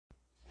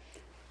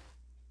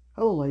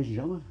Hello, ladies and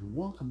gentlemen, and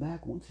welcome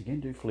back once again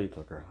to Flea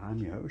Flicker. I'm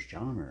your host,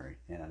 John Murray,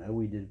 and I know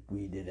we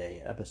did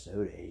a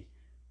episode a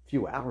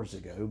few hours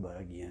ago, but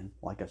again,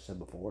 like I said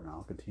before, and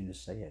I'll continue to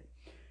say it,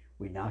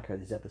 we knock out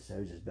these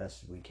episodes as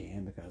best as we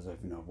can because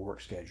of work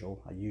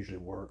schedule. I usually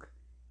work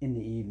in the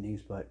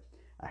evenings, but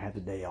I have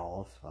the day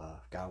off.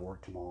 Got to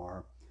work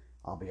tomorrow.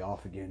 I'll be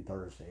off again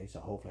Thursday, so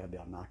hopefully I'll be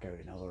able to knock out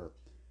another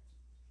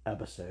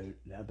episode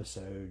at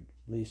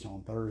least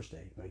on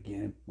Thursday. But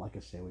again, like I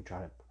said,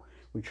 I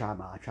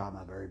try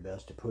my very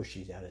best to push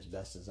these out as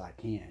best as I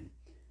can.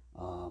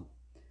 Um,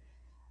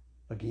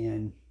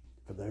 Again,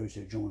 for those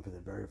who joined for the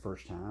very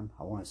first time,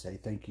 I want to say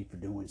thank you for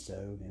doing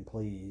so, and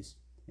please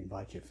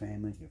invite your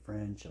family, your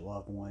friends, your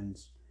loved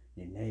ones,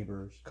 your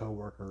neighbors,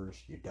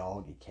 coworkers, your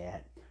dog, your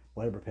cat,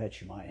 whatever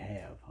pets you might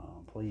have.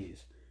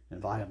 Please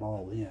invite them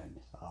all in.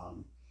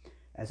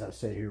 As I've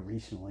said here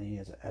recently,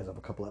 as of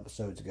a couple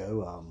episodes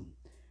ago,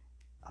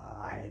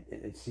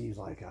 it seems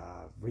like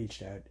I've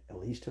reached out at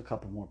least to a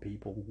couple more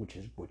people,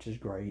 which is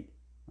great.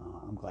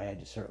 I'm glad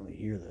to certainly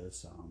hear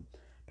this.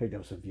 Picked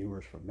up some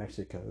viewers from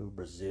Mexico,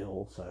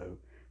 Brazil, so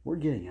we're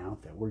getting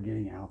out there. We're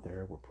getting out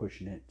there. We're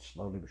pushing it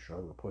slowly but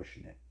surely. We're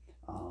pushing it.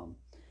 Um,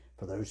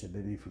 for those who've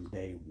been with me from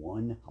day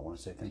one, I want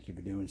to say thank you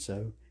for doing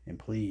so, and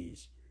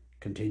please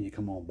continue to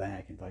come on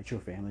back. Invite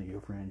your family,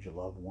 your friends, your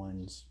loved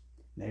ones,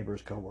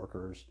 neighbors,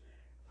 coworkers,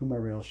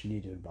 whomever else you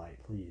need to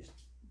invite. Please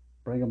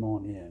bring them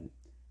on in.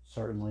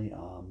 Certainly,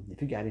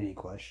 if you got any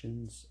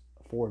questions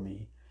for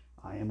me,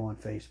 I am on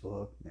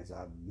Facebook. As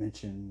I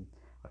mentioned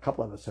a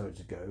couple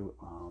episodes ago,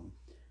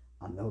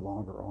 I'm no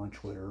longer on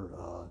Twitter.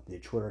 The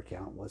Twitter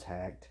account was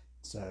hacked,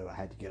 so I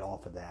had to get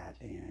off of that.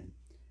 And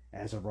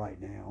as of right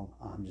now,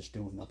 I'm just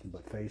doing nothing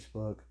but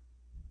Facebook.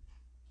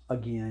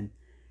 Again,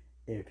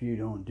 if you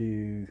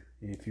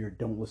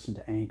don't listen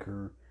to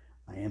Anchor,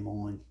 I am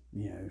on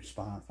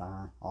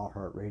Spotify,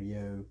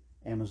 iHeartRadio,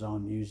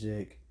 Amazon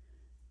Music,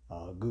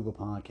 Google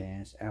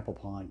Podcasts, Apple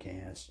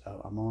Podcasts.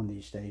 I'm on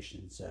these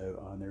stations,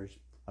 so there's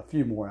a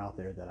few more out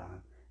there that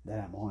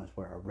I'm on as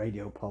well.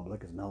 Radio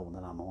Public is another one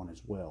that I'm on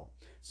as well.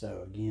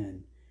 So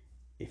again,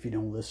 if you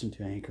don't listen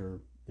to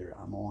Anchor,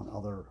 I'm on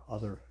other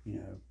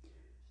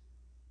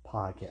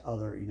podcast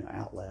other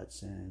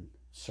outlets, and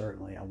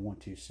certainly I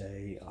want to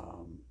say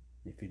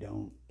if you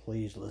don't,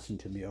 please listen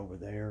to me over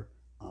there.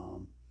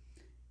 Um,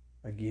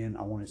 Again,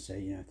 I want to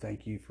say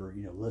thank you for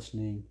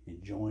listening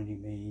and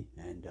joining me,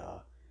 and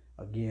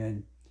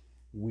again,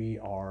 we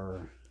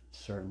are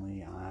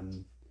certainly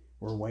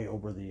we're way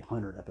over the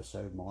 100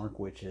 episode mark,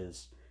 which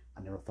is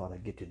I never thought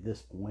I'd get to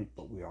this point,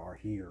 but we are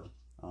here.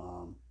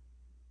 Um,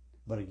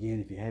 but again,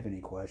 if you have any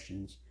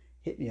questions,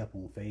 hit me up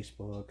on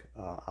Facebook.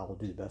 I will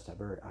do the best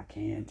I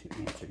can to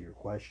answer your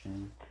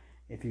question.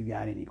 If you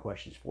got any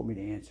questions for me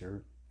to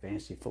answer,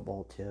 fantasy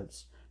football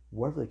tips,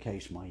 whatever the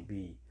case might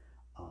be,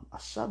 a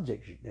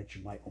subject that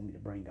you might want me to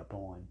bring up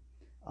on,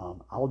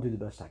 I will do the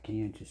best I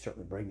can to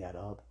certainly bring that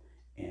up.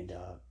 And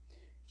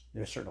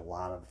there's certainly a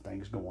lot of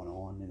things going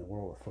on in the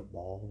world of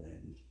football,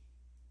 and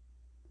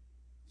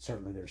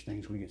certainly there's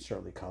things we can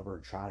certainly cover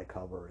and try to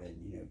cover,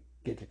 and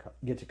get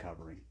to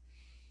covering.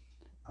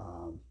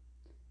 Um,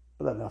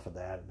 but enough of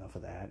that. Enough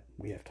of that.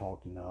 We have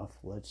talked enough.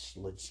 Let's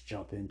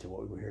jump into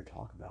what we were here to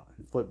talk about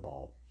in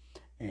football,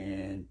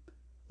 and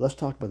let's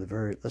talk about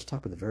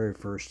the very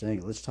first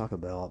thing. Let's talk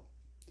about,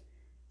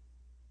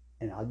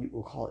 and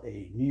we'll call it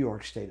a New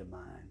York state of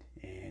mind.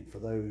 And for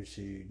those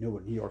who know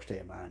what New York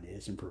state of mind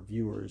is, and for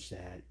viewers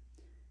that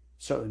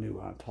certainly knew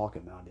what I'm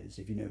talking about, is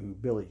if you know who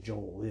Billy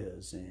Joel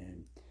is,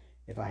 and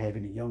if I have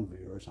any young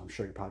viewers, I'm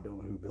sure you probably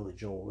don't know who Billy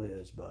Joel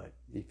is, but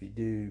if you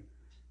do,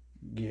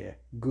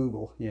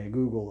 Google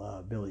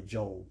Billy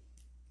Joel.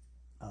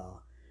 Uh,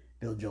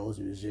 Billy Joel is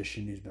a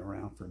musician who's been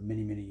around for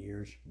many, many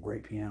years,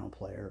 great piano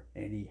player,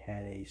 and he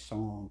had a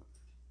song,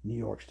 New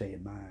York State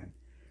of Mind,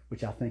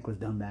 which I think was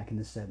done back in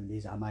the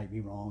 70s. I might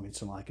be wrong, and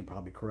somebody can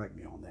probably correct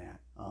me on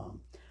that.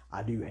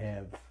 I do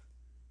have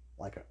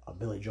like a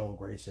Billy Joel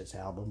Greatest Hits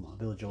album.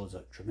 Billy Joel is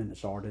a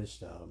tremendous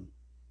artist,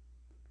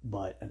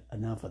 but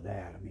enough of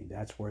that. I mean,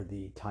 that's where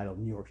the title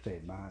New York State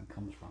of Mind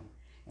comes from.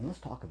 And let's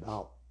talk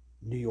about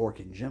New York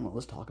in general.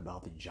 Let's talk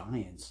about the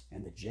Giants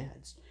and the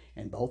Jets.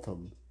 And both of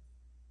them,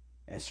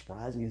 as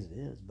surprising as it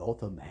is,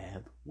 both of them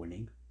have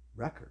winning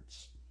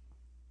records.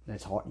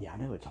 That's hard. Yeah, I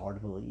know it's hard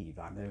to believe.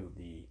 I know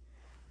the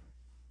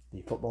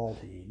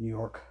New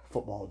York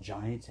Football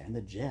Giants and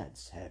the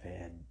Jets have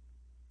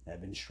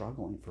been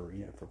struggling for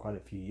for quite a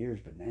few years,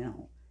 but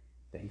now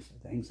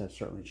things have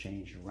certainly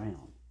changed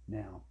around.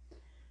 Now,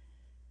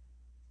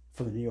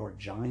 for the New York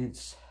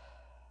Giants,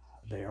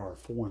 they are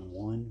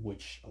 4-1,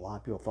 which a lot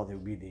of people thought they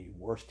would be the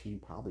worst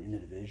team probably in the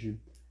division.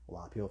 A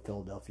lot of people,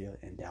 Philadelphia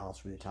and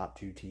Dallas, were the top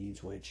two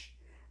teams, which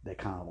they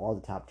kind of are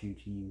the top two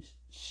teams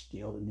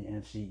still in the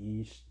NFC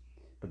East.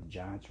 But the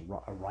Giants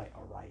are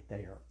right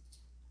there.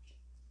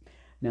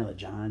 Now the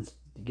Giants,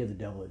 to give the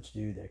devil its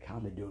due, they're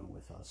kind of doing it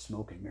with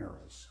smoke and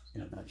mirrors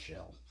in a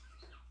nutshell.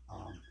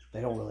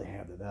 They don't really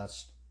have the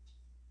best.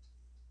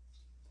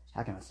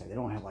 How can I say? They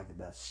don't have like the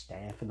best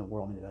staff in the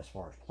world, I mean, as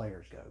far as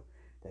players go.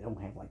 they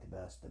don't have like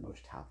the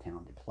most top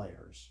talented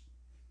players.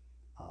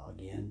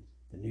 Again,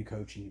 the new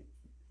coach,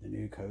 the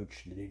new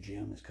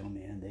GM has come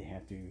in. They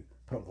have to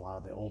put up with a lot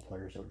of the old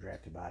players that were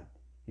drafted by,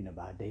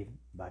 by David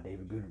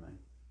Guterman.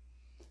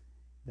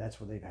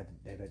 That's what they've had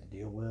to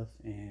deal with,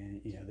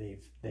 and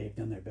they've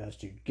done their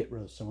best to get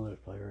rid of some of those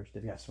players.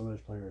 They've got some of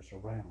those players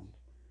around,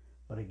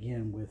 but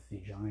again, with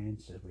the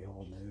Giants, as we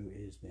all know,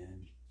 it has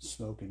been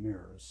smoke and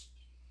mirrors.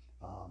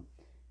 Um,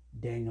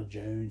 Daniel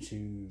Jones,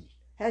 who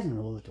hasn't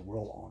really lit the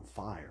world on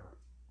fire,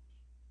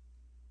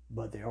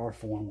 but they are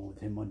 4-1 with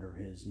him under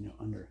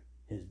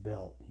his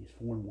belt. He's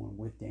 4-1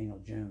 with Daniel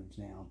Jones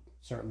now.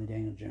 Certainly,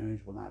 Daniel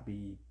Jones will not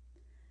be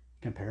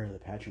compared to the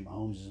Patrick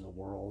Mahomes of the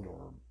world,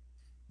 or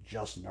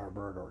Justin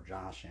Herbert, or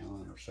Josh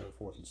Allen, or so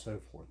forth and so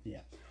forth.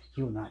 Yeah,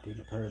 he will not be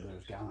compared to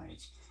those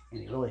guys,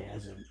 and he really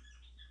hasn't,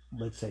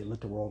 let's say, lit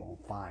the world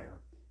on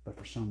fire. But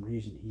for some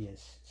reason, he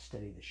has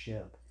steadied the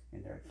ship,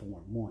 and they're at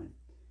 4-1.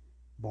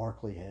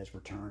 Barkley has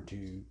returned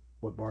to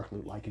what Barkley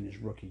looked like in his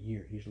rookie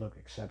year. He's looked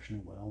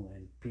exceptionally well,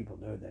 and people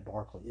know that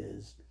Barkley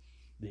is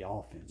the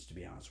offense, to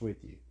be honest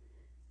with you.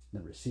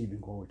 The receiving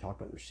core, we talked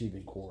about the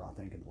receiving core, I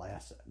think, in the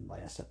last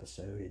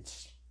episode.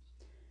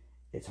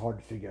 It's hard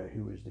to figure out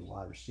who is the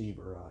wide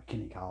receiver.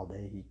 Kenny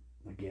Galladay, he,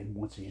 again,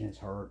 once again, is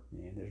hurt,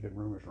 and there's been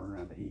rumors running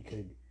around that he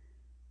could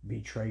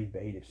be trade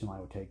bait if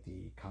somebody would take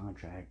the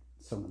contract,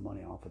 some of the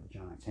money off of the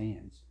Giants'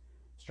 hands.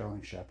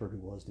 Sterling Shepard, who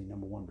was the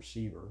number one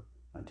receiver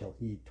until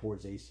he tore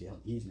his ACL,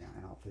 he's now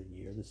out for the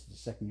year. This is the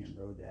second year in a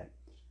row that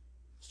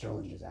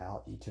Sterling is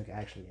out. He took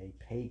actually a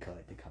pay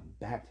cut to come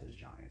back to the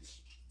Giants.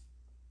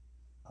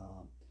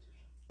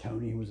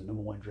 Tony, who was the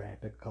number one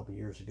draft pick a couple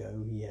years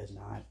ago, he has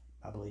not,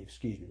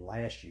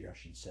 last year, I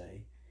should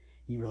say,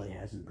 he really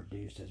hasn't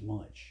produced as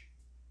much.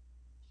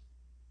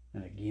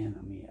 And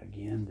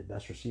again, the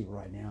best receiver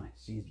right now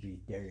seems to be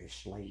Darius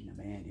Slayton, a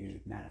man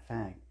who, matter of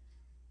fact,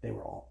 they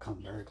were all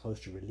come very close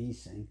to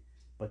releasing,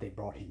 but they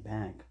brought him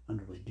back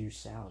under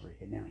reduced salary,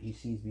 and now he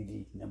seems to be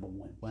the number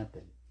one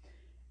weapon.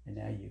 And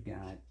now you've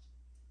got,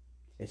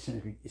 it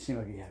seems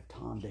like you have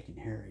Tom, Dick, and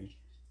Harry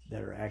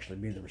that are actually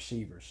being the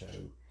receivers. So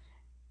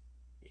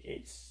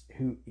it's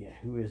who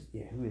is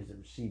the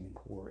receiving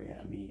core?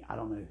 Yeah, I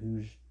don't know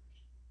who's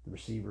the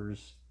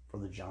receivers for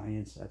the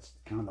Giants. That's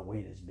kind of the way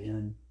it has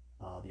been.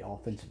 The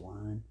offensive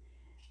line,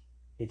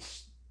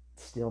 it's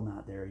still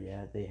not there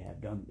yet. They've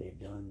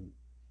done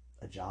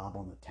a job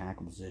on the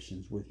tackle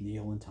positions with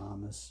Neal and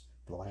Thomas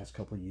for the last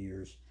couple of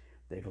years.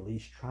 They've at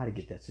least tried to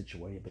get that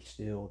situated, but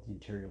still the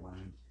interior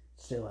line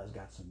still has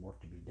got some work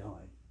to be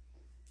done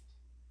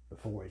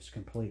before it's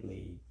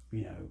completely,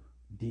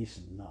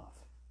 decent enough.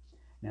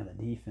 Now the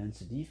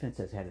defense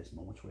has had its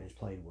moments where it's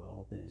played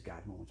well, then it's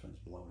got moments when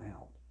it's blown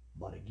out.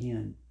 But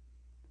again,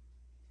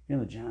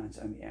 the Giants,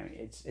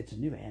 it's a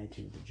new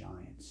attitude with the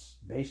Giants.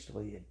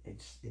 Basically,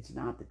 it's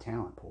not the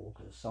talent pool,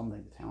 because some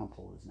think the talent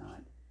pool is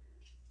not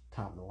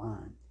top of the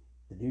line.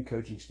 The new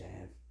coaching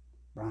staff,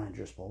 Brian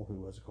Driscoll, who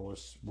was, of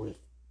course, with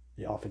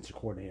the offensive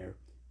coordinator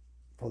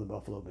for the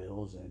Buffalo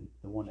Bills and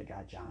the one that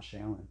got Josh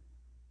Allen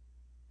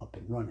up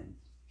and running,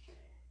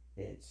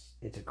 it's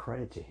a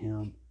credit to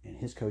him and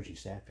his coaching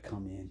staff to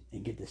come in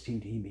and get this team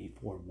to be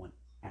 4-1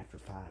 after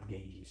 5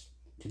 games.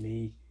 To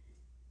me,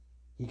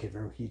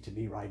 to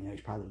me right now,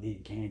 he's probably the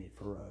leading candidate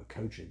for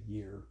coach of the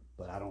year.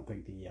 But I don't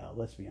think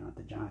let's be honest,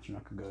 the Giants are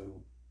not going to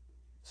go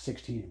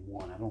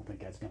 16-1. I don't think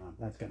that's gonna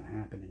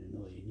happen in a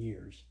million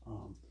years.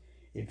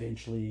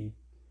 Eventually,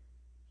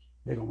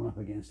 they're gonna run up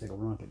against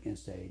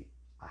a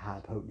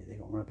high potency. They're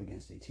gonna run up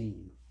against a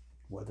team,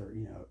 whether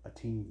a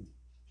team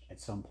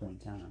at some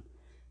point in time.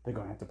 They're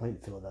gonna have to play the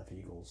Philadelphia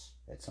Eagles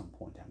at some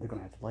point in time. They're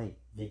gonna have to play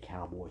the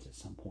Cowboys at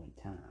some point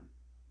in time.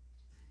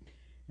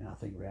 And I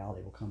think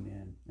reality will come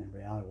in, and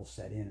reality will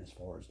set in as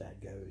far as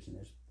that goes. And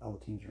there's other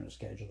teams are on the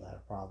schedule that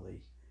will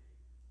probably,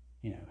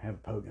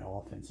 have potent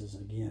offenses.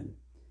 And again,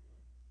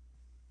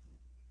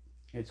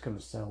 it's going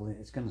to settle in.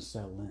 It's going to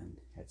settle in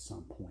at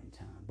some point in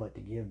time. But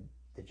to give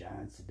the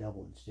Giants the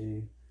double its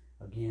due,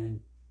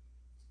 again,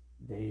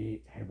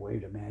 they have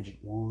waved a magic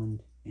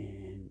wand,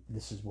 and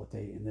this is what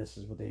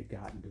they've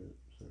gotten to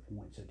the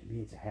point. So to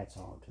me, it's a hats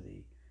off to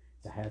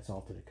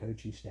the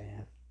coaching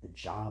staff, the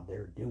job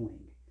they're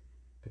doing.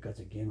 Because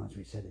again, as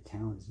we said, the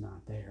talent is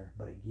not there.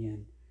 But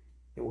again,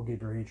 it will get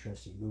very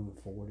interesting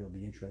moving forward. It'll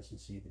be interesting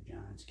to see if the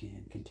Giants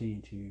can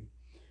continue to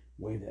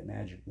wave that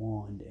magic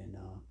wand and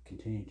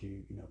continue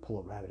to pull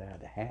a rabbit out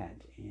of the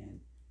hat and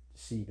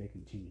see if they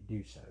continue to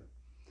do so.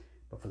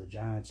 But for the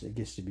Giants, it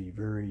gets to be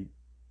very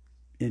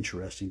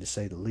interesting, to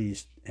say the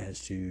least,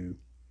 as to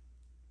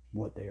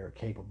what they are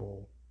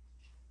capable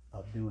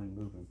of doing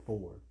moving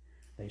forward.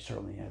 They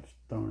certainly have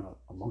thrown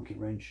a monkey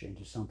wrench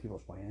into some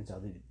people's plans.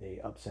 They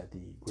upset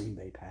the Green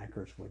Bay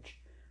Packers, which,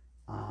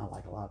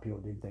 like a lot of people,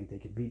 didn't think they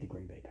could beat the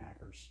Green Bay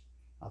Packers.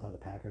 I thought the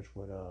Packers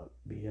would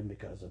beat them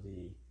because of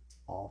the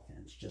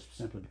offense, just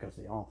simply because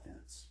of the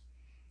offense.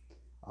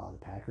 The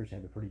Packers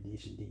have a pretty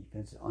decent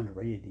defense, an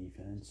underrated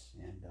defense,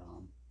 and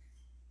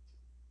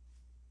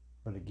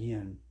but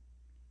again,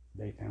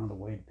 they found a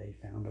way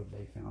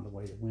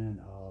to win.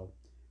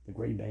 the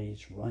Green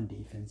Bay's run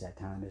defense at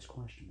time is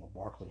questionable.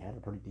 Barkley had a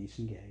pretty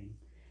decent game.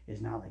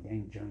 It's not like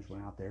Daniel Jones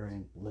went out there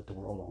and lit the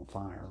world on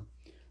fire,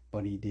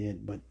 but he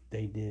did. But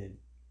they did.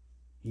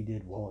 He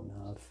did well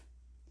enough.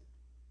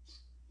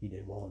 He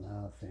did well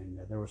enough, and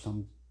there were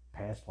some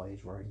pass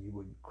plays where you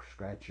would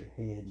scratch your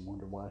head and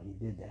wonder why he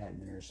did that.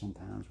 And there's some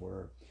times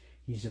where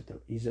he's at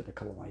a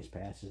couple of nice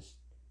passes.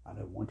 I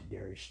know one to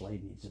Darius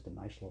Slayton. He's at the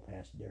nice little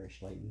pass to Darius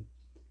Slayton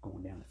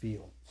going down the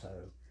field.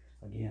 So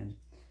again,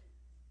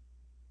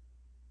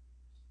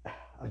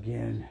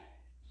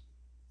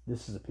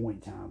 this is a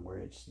point in time where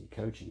it's the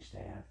coaching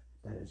staff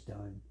that has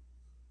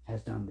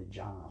done the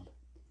job,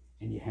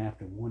 and you have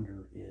to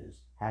wonder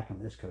is how come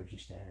this coaching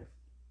staff,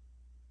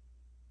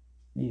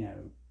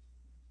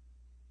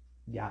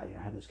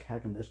 how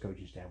come this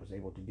coaching staff was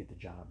able to get the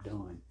job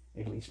done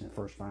at least in the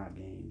first 5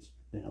 games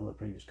than other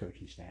previous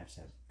coaching staffs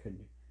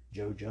couldn't.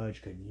 Joe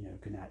Judge could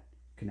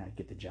not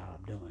get the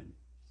job done.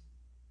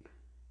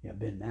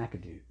 Ben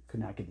McAdoo could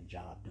not get the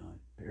job done.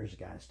 But here's a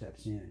guy that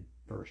steps in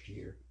first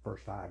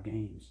 5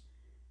 games.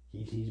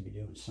 He seems to be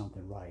doing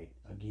something right.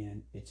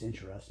 Again, it's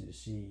interesting to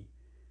see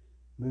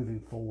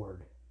moving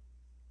forward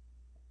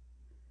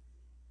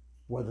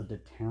whether the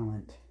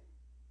talent,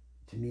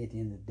 to me at the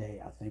end of the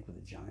day, I think with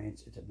the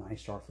Giants, it's a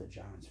nice start for the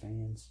Giants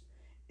fans.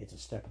 It's a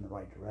step in the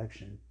right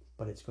direction,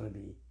 but it's going to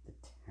be the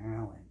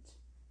talent.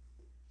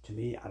 To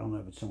me, I don't know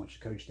if it's so much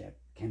the coach staff.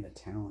 Can the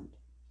talent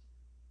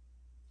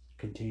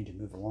continue to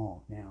move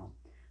along? Now,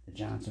 the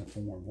Giants are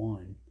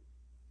 4-1,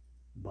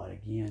 but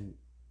again,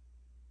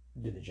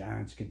 do the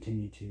Giants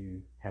continue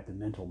to have the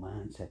mental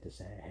mindset to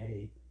say,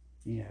 hey,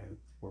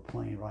 we're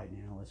playing right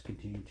now, let's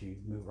continue to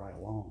move right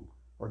along?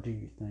 Or do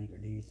you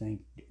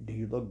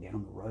look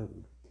down the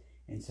road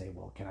and say,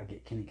 well, can I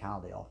get Kenny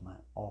Galladay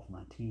off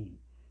my team?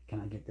 Can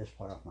I get this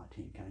player off my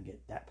team? Can I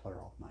get that player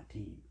off my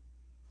team?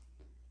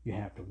 You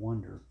have to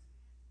wonder,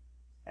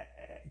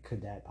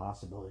 could that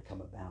possibility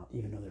come about,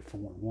 even though they're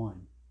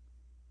 4-1?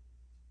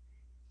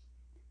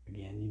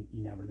 Again,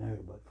 you never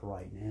know, but for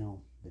right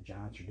now, the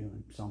Giants are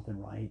doing something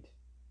right.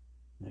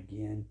 And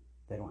again,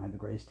 they don't have the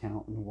greatest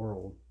talent in the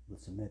world,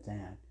 let's admit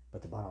that.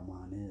 But the bottom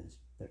line is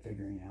they're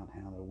figuring out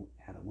how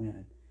to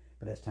win.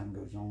 But as time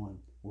goes on,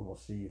 we will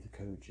see if the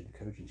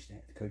coaches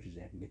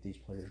can get these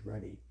players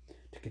ready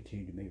to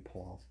continue to maybe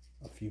pull off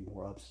a few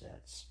more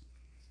upsets.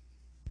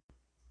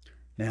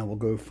 Now we'll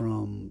go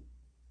from,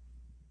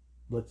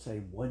 let's say,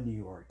 one New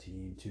York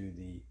team to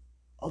the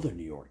other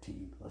New York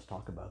team. Let's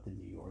talk about the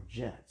New York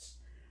Jets.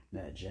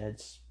 Now, the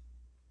Jets,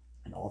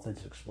 an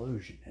offensive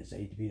explosion as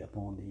they beat up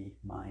on the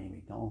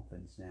Miami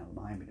Dolphins. Now, the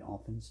Miami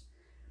Dolphins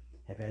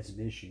have had some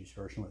issues.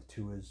 First one with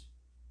Tua's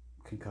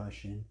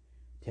concussion.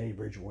 Teddy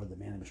Bridgewater, the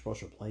man that was supposed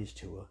to replace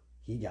Tua,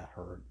 he got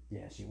hurt.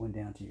 Yes, he went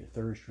down to your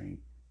third string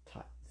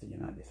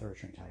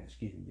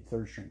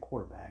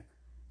quarterback,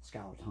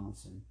 Skylar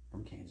Thompson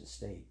from Kansas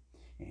State,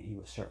 and he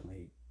was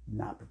certainly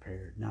not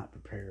prepared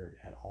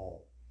at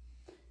all.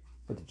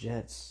 But the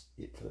Jets,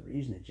 for the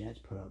reason the Jets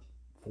put up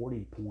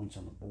 40 points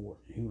on the board,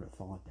 who would have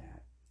thought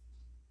that?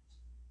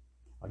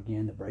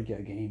 Again, the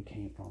breakout game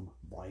came from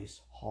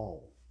Bryce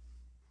Hall.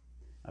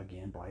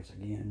 Bryce,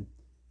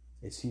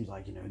 it seems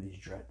like, these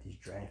draft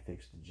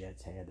picks the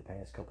Jets had the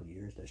past couple of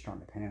years, they're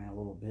starting to pan out a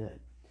little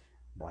bit.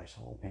 Bryce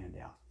Hall panned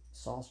out.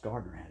 Sauce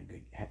Gardner had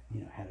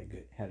a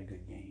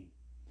good game.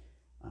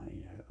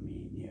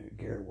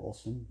 Garrett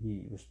Wilson,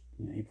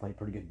 he played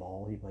pretty good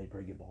ball. He played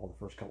pretty good ball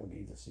the first couple of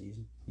games of the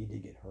season. He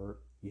did get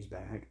hurt. He's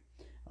back.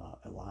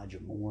 Elijah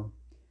Moore,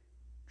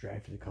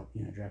 drafted a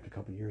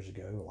couple years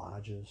ago.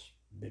 Elijah's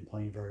been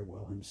playing very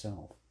well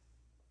himself.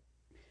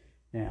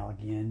 Now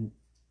again,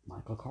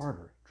 Michael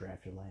Carter,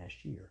 drafted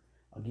last year.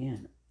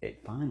 Again,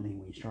 finally,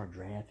 when you start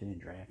drafting,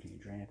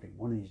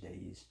 one of these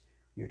days,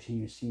 your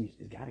team has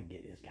got to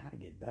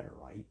get better,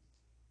 right?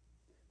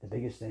 The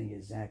biggest thing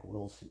is Zach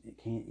Wilson.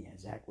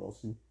 Zach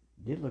Wilson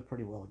did look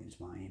pretty well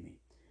against Miami,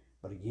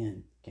 but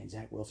again, can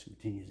Zach Wilson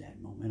continue that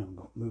momentum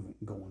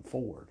going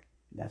forward?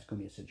 That's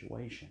going to be a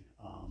situation.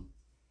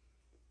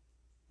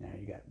 Now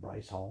you got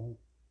Bryce Hall,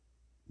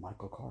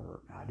 Michael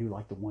Carter. I do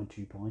like the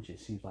 1-2 punch. It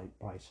seems like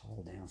Bryce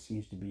Hall now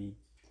seems to be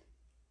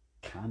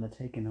kind of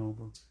taking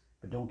over,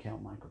 but don't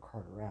count Michael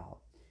Carter out.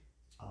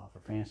 For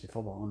fantasy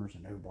football owners,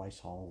 I know Bryce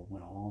Hall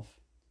went off,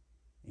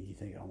 and you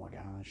think, oh my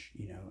gosh,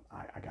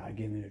 I got to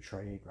get him in a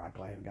trade, or I'm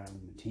glad I got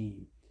him in the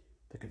team.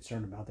 The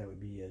concern about that would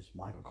be is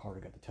Michael Carter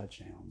got the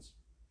touchdowns,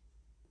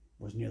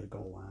 was near the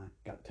goal line,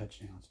 got the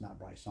touchdowns, not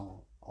Bryce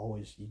Hall.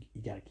 Always,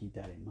 you got to keep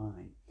that in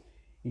mind.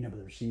 But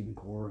the receiving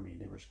core,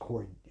 there was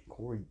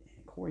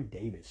Corey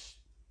Davis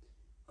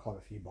caught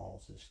a few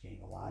balls this game.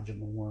 Elijah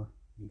Moore,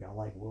 you got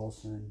like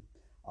Wilson,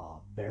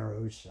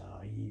 Barrows,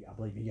 I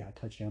believe he got a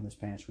touchdown this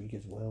past week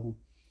as well.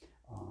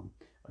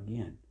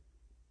 Again,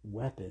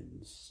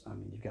 weapons.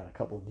 You've got a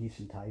couple of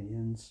decent tight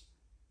ends.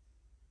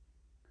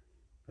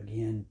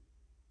 Again,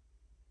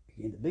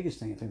 the biggest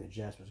thing I think that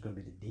Jets was going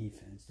to be the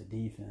defense.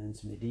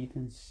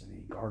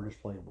 Gardner's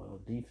played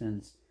well.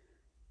 Defense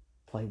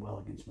played well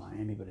against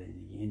Miami, but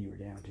again, you were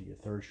down to your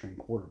third string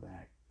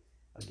quarterback.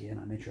 Again,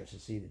 I'm interested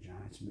to see the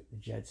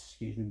Jets,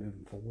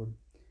 moving forward.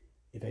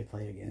 If they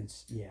play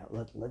against,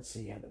 let's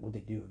see what they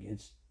do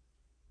against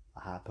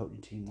a high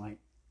potent team like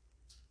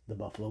the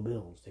Buffalo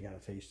Bills. They got to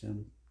face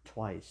them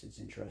twice. It's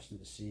interesting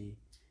to see,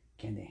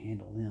 can they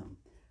handle them.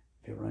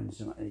 If they run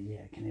some,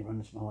 can they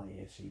run some all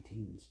AFC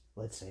teams?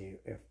 Let's say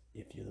if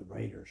you're the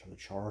Raiders or the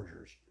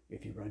Chargers,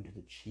 if you run to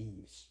the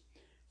Chiefs,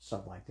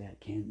 stuff like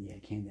that. Can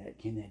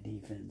that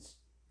defense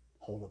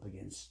hold up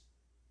against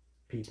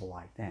people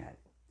like that?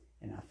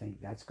 And I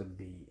think that's going to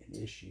be an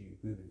issue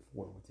moving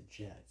forward with the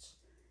Jets.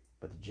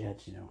 But the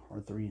Jets, are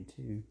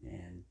 3-2,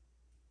 and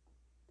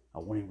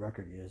a winning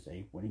record is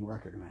a winning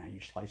record, no matter how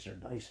you slice it or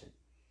dice it.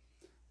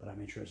 But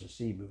I'm interested to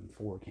see moving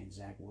forward, can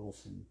Zach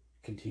Wilson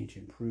continue to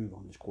improve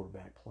on his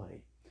quarterback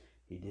play?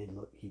 He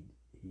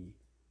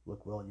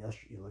looked well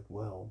yesterday. He looked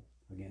well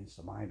against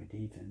the Miami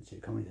defense,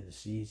 who coming into the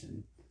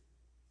season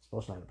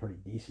supposed to have a pretty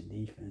decent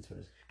defense, but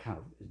it's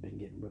been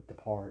getting ripped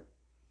apart.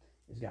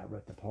 It's got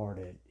ripped apart.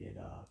 It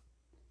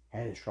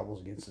had its troubles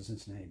against the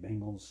Cincinnati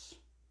Bengals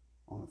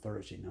on a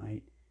Thursday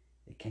night.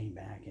 It came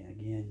back, and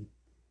again,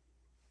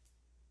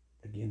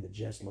 the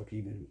Jets look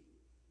even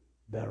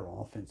better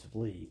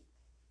offensively.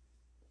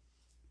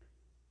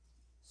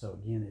 So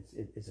again,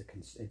 it's an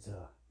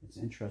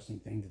interesting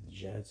thing that the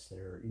Jets.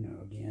 They're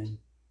again,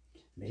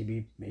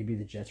 maybe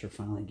the Jets are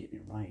finally getting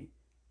it right.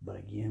 But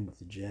again, with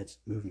the Jets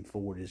moving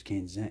forward, is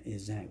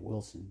Zach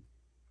Wilson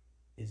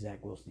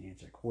the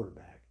answer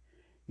quarterback?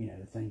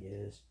 The thing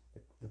is,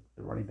 the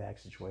running back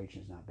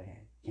situation is not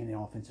bad. Can the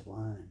offensive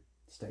line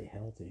stay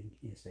healthy?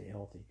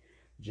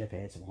 Jeff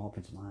had some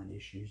offensive line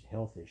issues,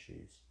 health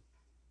issues.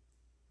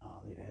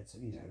 They've had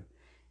some,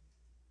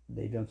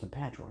 they've done some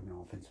patchwork on the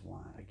offensive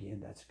line. Again,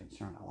 that's a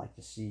concern. I like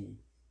to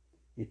see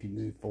if you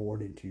move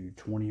forward into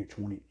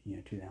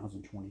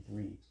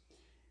 2023.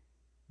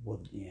 Well,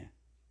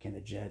 can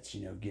the Jets,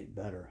 get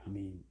better? I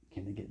mean,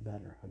 can they get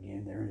better?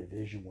 Again, they're in a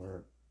division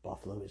where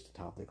Buffalo is the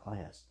top of the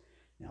class.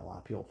 Now, a lot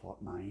of people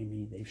thought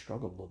Miami, they've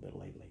struggled a little bit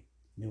lately.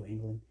 New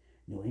England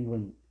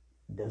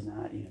does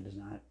not,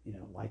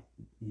 like,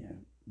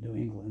 New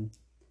England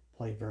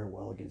played very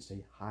well against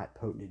a hot,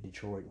 potent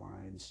Detroit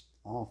Lions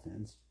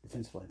offense.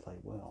 Defensively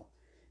played well.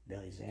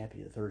 Bailey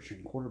Zappi, the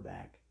third-string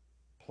quarterback,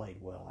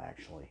 played well,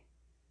 actually.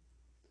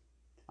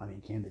 I mean,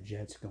 can the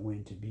Jets go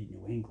in to beat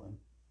New England?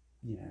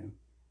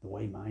 The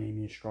way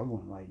Miami is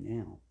struggling right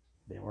now.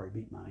 They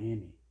already beat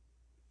Miami.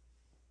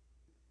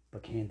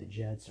 But can the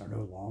Jets are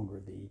no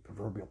longer the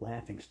proverbial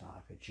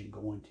laughingstock that you can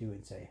go into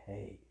and say,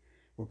 hey,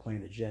 we're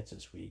playing the Jets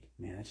this week.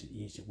 Man, that's an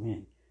easy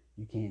win.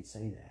 You can't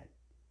say that.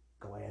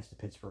 Go ask the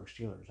Pittsburgh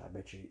Steelers. I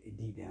bet you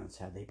deep down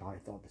inside they probably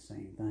thought the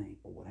same thing.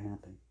 But what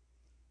happened?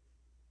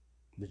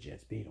 The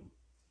Jets beat them.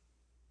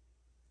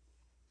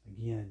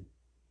 Again,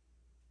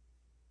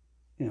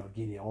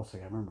 also,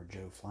 I remember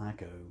Joe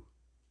Flacco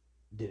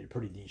did a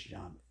pretty decent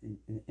job in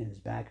his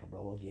backup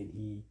role. Again,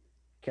 he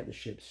kept the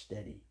ship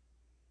steady.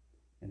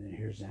 And then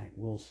here's Zach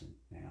Wilson.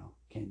 Now,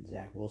 can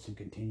Zach Wilson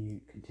continue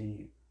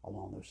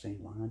along those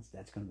same lines?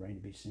 That's going to remain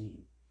to be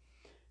seen.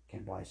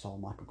 Can Bryce Hall,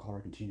 Michael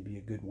Carter continue to be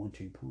a good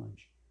 1-2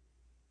 punch?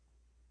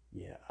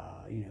 Yeah,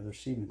 the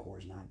receiving core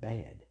is not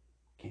bad.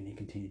 Can they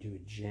continue to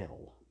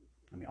gel?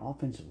 I mean,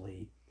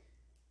 offensively,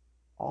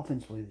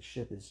 the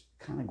ship is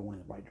kind of going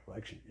in the right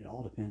direction. It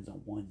all depends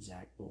on one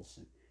Zach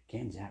Wilson.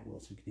 Can Zach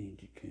Wilson continue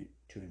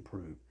to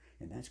improve?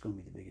 And that's going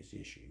to be the biggest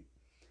issue.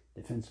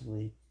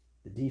 Defensively,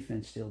 the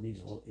defense still needs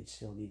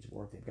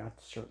work. They've got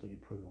to certainly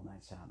improve on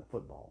that side of the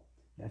football.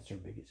 That's their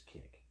biggest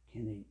kick.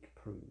 Can they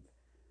improve?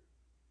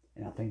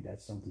 And I think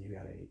that's something you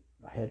got a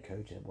head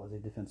coach that was a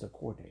defensive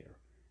coordinator.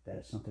 That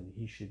is something that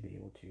he should be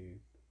able to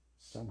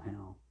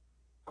somehow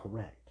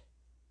correct.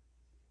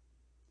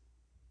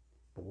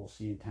 But we'll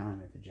see in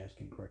time if the Jets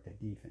can correct that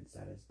defense.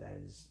 That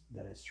is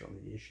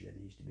certainly the issue that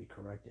needs to be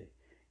corrected.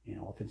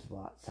 And offensive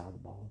side of the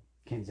ball,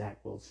 can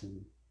Zach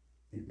Wilson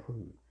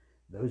improve?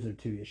 Those are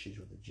two issues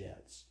with the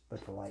Jets.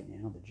 But for right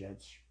now, the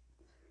Jets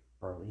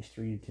are at least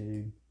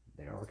 3-2.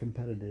 They are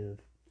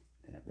competitive.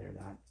 They're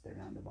not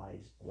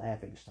nobody's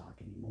laughing stock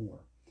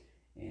anymore.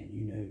 And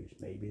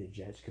maybe the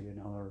Jets could be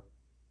another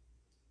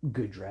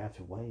good draft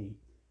away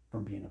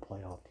from being a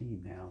playoff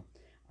team. Now,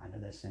 I know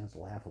that sounds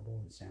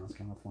laughable. It sounds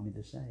kind of funny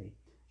to say.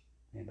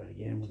 But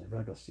again, when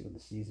the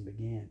season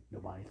began,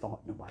 nobody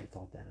thought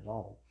that at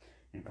all.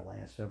 And for the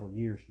last several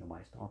years,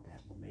 nobody's thought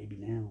that. Well, maybe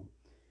now,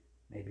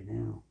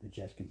 the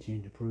Jets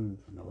continue to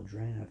prove another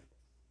draft.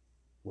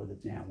 Whether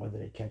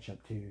they catch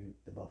up to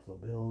the Buffalo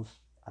Bills,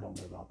 I don't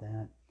know about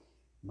that.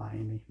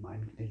 Miami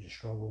continues to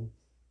struggle.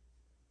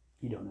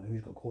 You don't know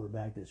who's going to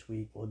quarterback this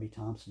week. Will it be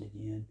Thompson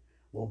again?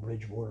 Will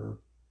Bridgewater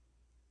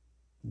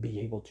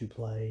be able to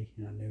play?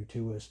 And I know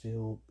Tua is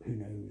still, who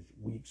knows,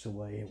 weeks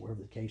away,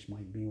 wherever the case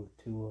might be with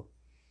Tua.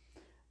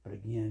 But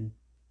again,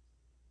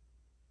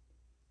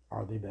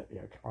 are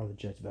the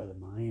Jets better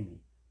than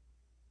Miami?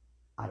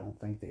 I don't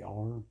think they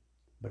are.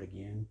 But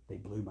again, they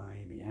blew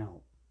Miami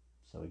out.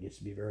 So it gets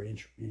to be very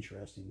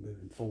interesting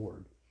moving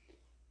forward.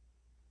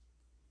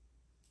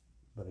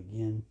 But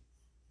again,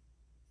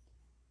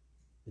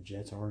 The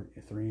Jets are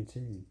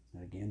 3-2.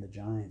 Again, the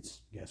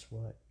Giants, guess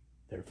what?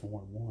 They're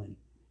 4-1.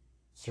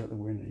 Certainly,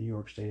 we're in the New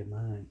York state of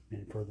mind,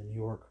 and for the New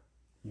York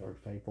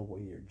faithful,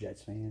 whether you're a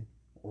Jets fan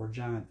or a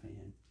Giant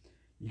fan,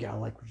 you gotta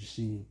like what you're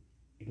seeing,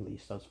 at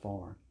least thus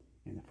far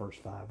in the first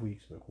 5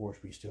 weeks. But of course,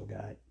 we still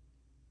got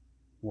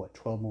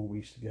 12 more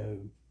weeks to go,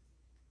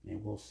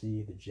 and we'll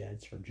see the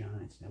Jets or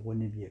Giants. Now,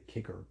 wouldn't it be a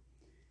kicker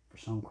for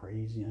some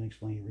crazy,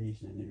 unexplained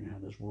reason? I don't know how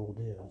this world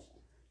is.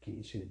 Can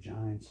you see the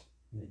Giants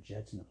and the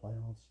Jets in the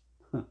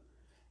playoffs?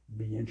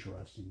 Be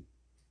interesting.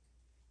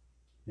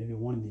 Maybe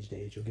one of these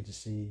days you'll get to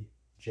see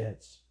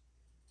Jets,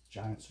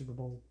 Giants Super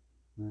Bowl.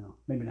 No,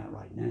 maybe not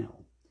right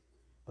now,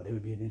 but it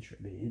would be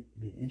an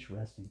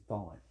interesting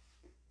thought.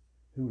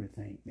 Who would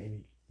think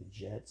maybe the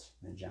Jets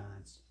and the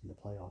Giants in the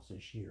playoffs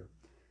this year?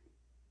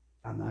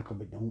 I'm not going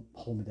to don't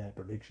hold me to that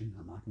prediction.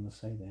 I'm not going to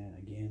say that.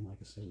 Again, like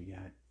I said, we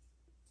got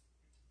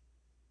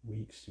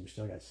weeks. We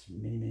still got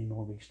many, many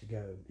more weeks to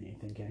go.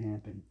 Anything can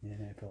happen in the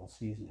NFL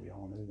season. We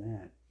all know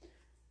that.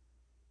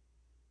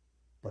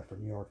 But for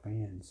New York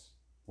fans,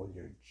 whether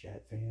you're a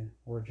Jet fan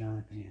or a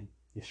Giant fan,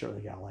 you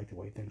certainly got to like the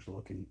way things are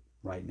looking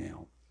right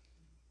now.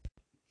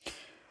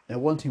 Now,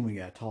 one team we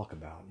got to talk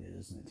about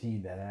is the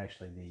team that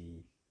actually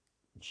the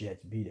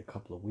Jets beat a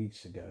couple of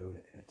weeks ago,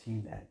 a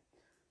team that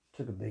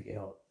took a big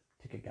L,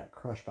 got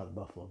crushed by the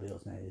Buffalo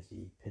Bills, and that is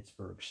the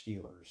Pittsburgh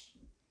Steelers.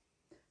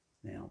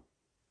 Now,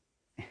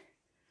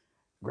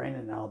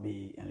 granted,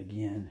 and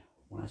again,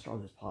 when I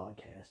started this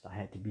podcast,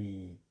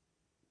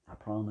 I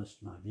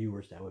promised my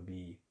viewers that I would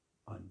be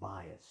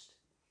unbiased,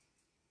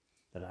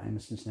 that I am a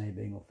Cincinnati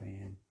Bengal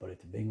fan, but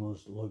if the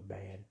Bengals look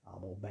bad, I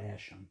will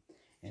bash them.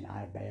 And I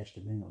have bashed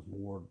the Bengals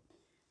more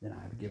than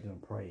I have given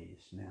them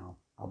praise. Now,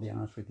 I'll be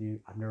honest with you,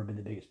 I've never been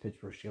the biggest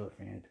Pittsburgh Steelers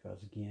fan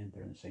because, again,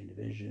 they're in the same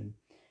division.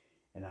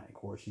 And of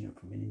course,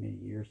 for many, many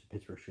years, the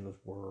Pittsburgh Steelers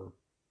were a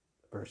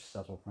very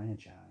successful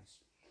franchise.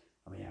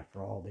 I mean,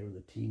 after all, they were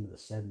the team of the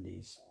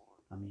 70s.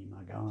 I mean,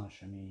 my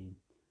gosh,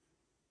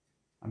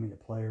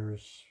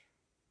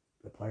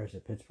 the players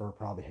that Pittsburgh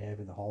probably have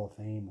in the Hall of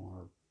Fame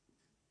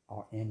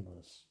are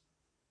endless.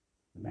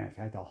 As a matter of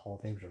fact, all Hall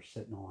of Famers are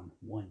sitting on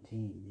one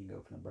team. You can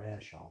go from the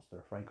Bradshaws,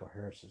 the Franco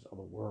Harrises of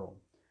the world,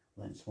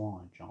 Lynn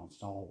Swann, John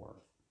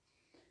Stallworth.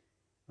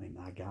 I mean,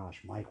 my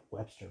gosh, Mike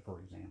Webster,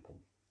 for example.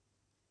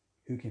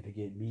 Who can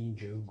forget Mean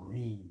Joe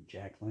Green,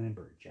 Jack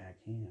Lambert, Jack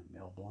Ham,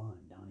 Mel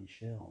Blount, Donnie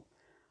Shell?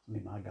 I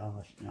mean, my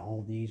gosh, and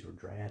all these were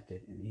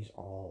drafted, and these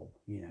all,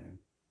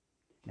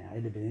 Now,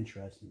 it'd have been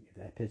interesting if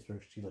that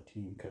Pittsburgh Steelers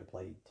team could have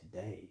played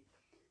today.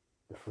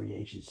 The free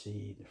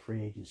agency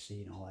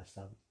and all that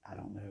stuff, I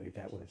don't know if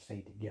that would have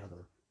stayed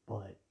together,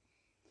 but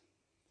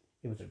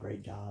it was a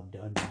great job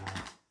done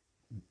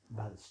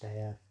by the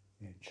staff.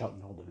 And Chuck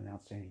Noll did an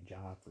outstanding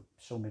job for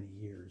so many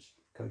years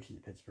coaching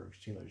the Pittsburgh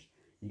Steelers.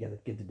 You got to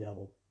give the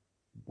devil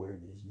where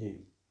it is due.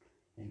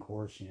 And of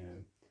course,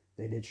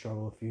 they did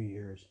struggle a few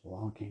years.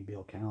 Along came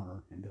Bill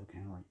Cowher, and Bill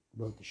Cowher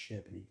wrote the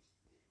ship, and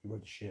he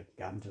wrote the ship,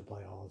 got into the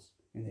playoffs,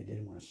 and they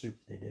did win a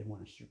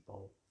Super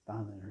Bowl,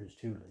 finally under his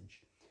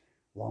tutelage.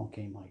 Along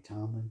came Mike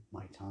Tomlin.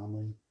 Mike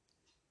Tomlin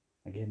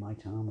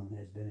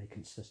has been a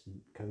consistent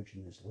coach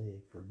in this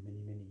league for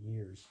many, many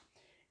years,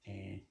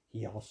 and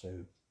he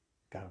also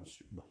got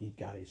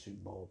a Super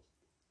Bowl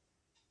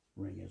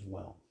ring as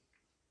well.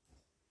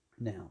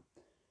 Now,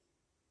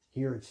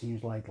 here it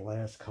seems like the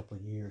last couple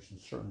of years,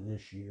 and certainly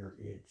this year,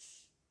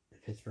 the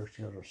Pittsburgh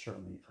Steelers are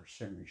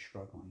certainly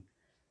struggling.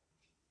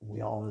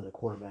 We all knew the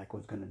quarterback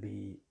was going to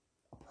be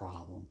a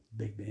problem.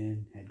 Big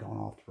Ben had gone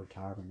off to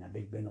retirement. Now,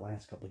 Big Ben the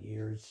last couple of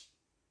years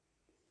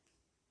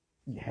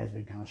has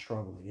been kind of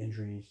struggling with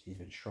injuries. He's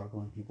been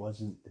struggling. He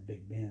wasn't the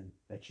Big Ben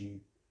that you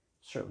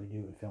certainly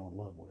knew and fell in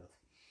love with.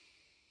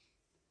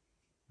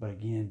 But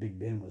again, Big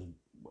Ben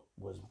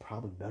was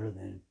probably better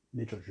than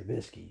Mitchell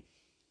Trubisky,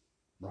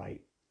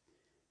 right?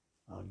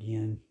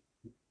 Again,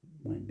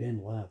 when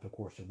Ben left, of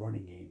course, the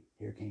running game,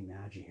 here came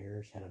Najee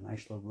Harris, had a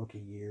nice little rookie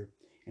year,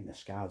 and the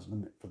sky's the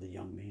limit for the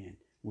young man,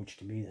 which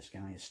to me, the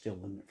sky is still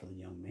the limit for the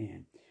young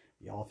man.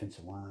 The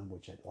offensive line,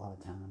 which a lot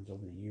of times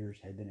over the years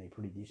had been a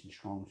pretty decent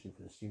strong suit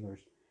for the Steelers,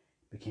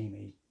 became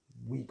a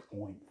weak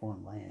point for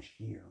them last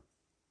year.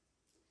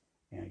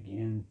 And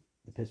again,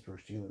 the Pittsburgh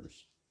Steelers,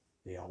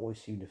 they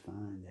always seem to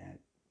find that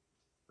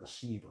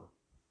receiver.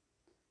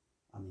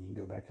 I mean, you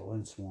can go back to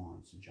Lynn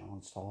Swann,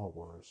 John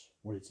Stallworth,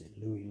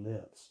 Louis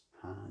Lips,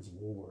 Hines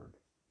Ward.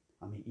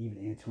 I mean,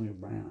 even Antonio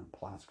Brown,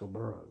 Plaxico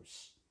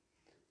Burress.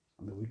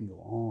 I mean, we can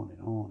go on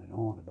and on and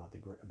on about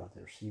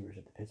the receivers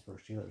that the Pittsburgh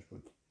Steelers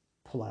would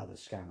pull out of the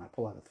sky, not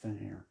pull out of thin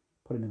air,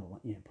 put them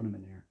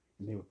in there,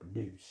 and they would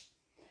produce.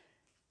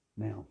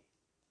 Now,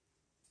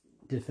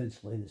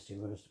 defensively, the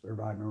Steelers,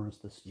 everybody remembers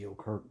the Steel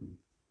Curtain.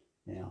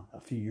 Now, a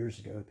few years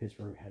ago,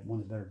 Pittsburgh had one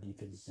of the better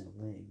defenses in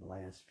the league. The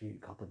last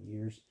couple of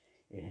years,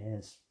 it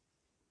has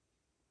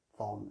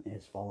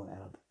fallen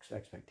out of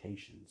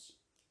expectations.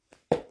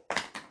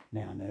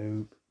 Now, I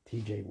know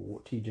T.J.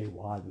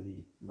 Watt was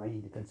the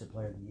reigning defensive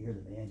player of the year,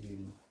 the man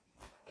who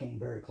came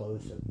very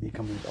close to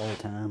becoming the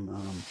all-time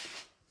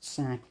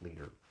sack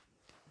leader.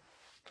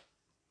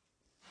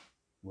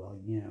 Well,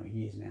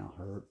 he is now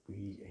hurt.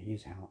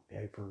 He's out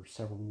for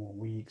several more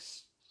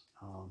weeks.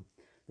 Um,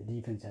 the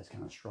defense has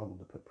kind of struggled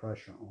to put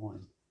pressure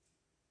on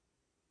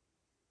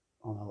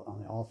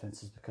the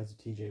offenses because of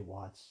T.J.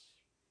 Watt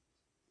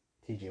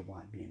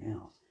being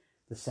out.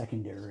 The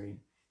secondary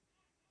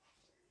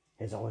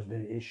has always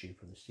been an issue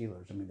for the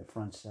Steelers. I mean, the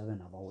front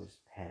seven I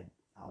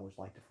always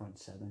liked the front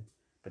seven,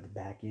 but the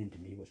back end to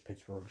me was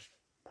Pittsburgh's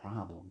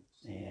problem.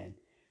 And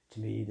to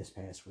me, this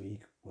past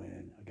week,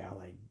 when a guy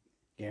like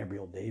Gabe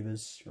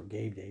Davis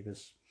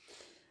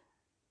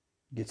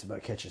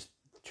catches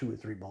 2 or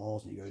 3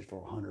 balls and he goes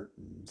for 100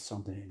 and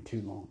something and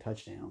 2 long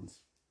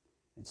touchdowns,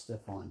 and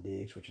Stephon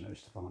Diggs, which I know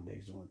Stephon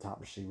Diggs is one of the top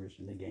receivers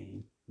in the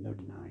game, no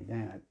denying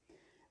that.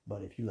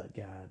 But if you let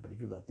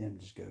them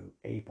just go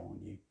ape on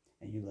you,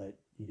 and you let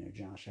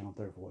Josh Allen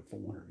throw for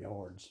 400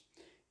 yards,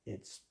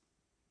 it's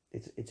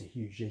a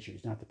huge issue.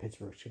 It's not the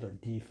Pittsburgh Steelers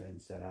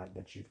defense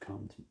that you've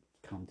come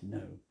to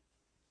know.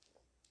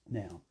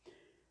 Now,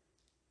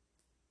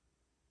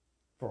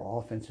 for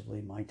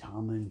offensively, Mike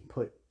Tomlin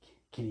put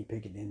Kenny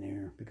Pickett in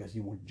there because he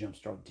wanted to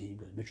jumpstart the team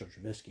because Mitchell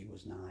Trubisky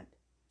was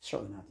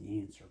certainly not the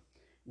answer.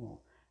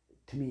 Well,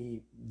 to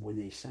me, when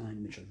they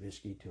signed Mitchell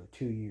Trubisky to a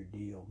 2-year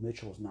deal,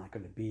 Mitchell is not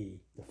going to be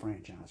the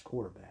franchise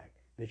quarterback.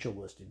 Mitchell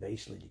was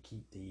basically to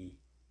keep the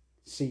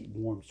seat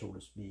warm, so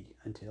to speak,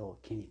 until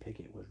Kenny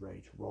Pickett was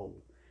ready to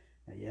roll.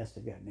 Now, yes,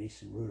 they've got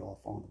Mason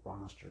Rudolph on the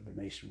roster, but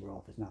Mason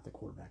Rudolph is not the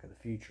quarterback of the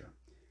future.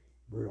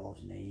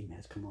 Rudolph's name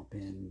has come up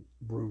in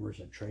rumors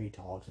and trade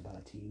talks about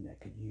a team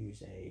that could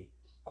use a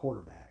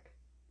quarterback.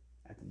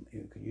 I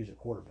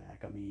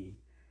mean,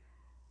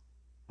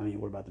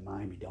 what about the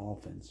Miami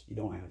Dolphins? You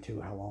don't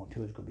know how long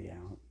Tua's going to be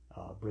out.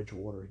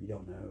 Bridgewater, you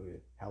don't know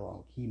how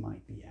long he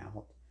might be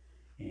out.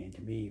 And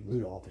to me,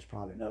 Rudolph is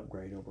probably an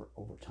upgrade over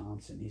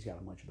Thompson. He's got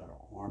a much better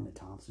arm than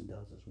Thompson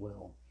does as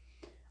well.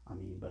 I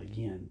mean, but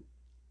again,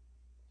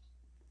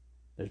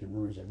 there's been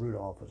rumors that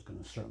Rudolph was going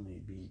to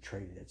certainly be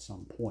traded at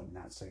some point.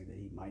 Not saying that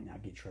he might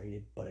not get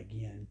traded, but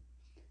again,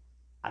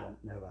 I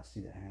don't know if I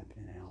see that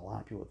happening now. A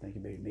lot of people are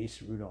thinking maybe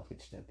Mason Rudolph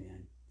could step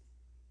in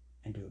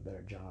and do a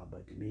better job.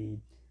 But to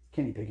me,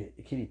 Kenny Pickett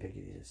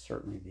is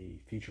certainly the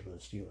future for the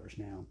Steelers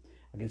now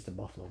against the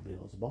Buffalo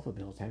Bills. The Buffalo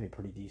Bills have a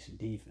pretty decent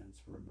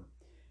defense, remember.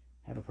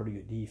 Have a pretty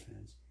good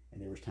defense.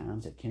 And there was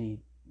times that Kenny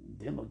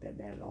didn't look that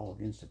bad at all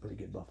against a pretty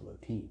good Buffalo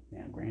team.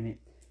 Now, granted,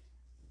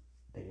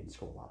 they didn't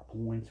score a lot of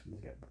points. They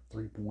got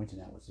 3 points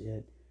and that was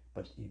it.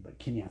 But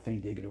Kenny, I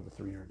think, did get over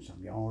 300 and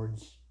some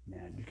yards.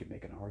 Now, you could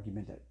make an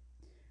argument that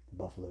the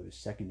Buffalo's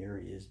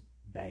secondary is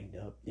banged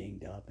up,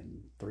 dinged up,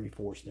 and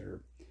 3/4 of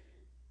their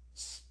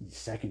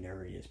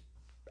secondary is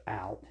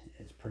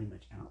pretty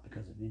much out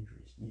because of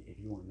injuries. If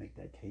you want to make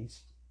that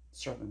case,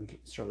 you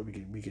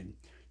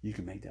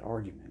can make that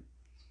argument.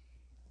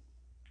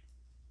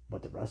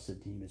 But the rest of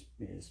the team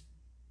is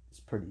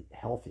pretty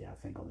healthy, I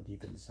think, on the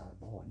defensive side of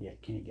the ball. And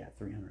yet Kenny got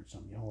 300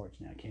 some yards.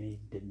 Now Kenny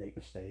did make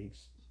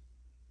mistakes.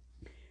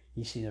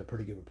 He's seen a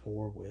pretty good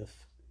rapport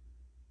with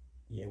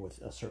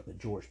certainly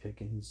George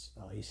Pickens.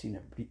 He's seen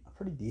a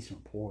pretty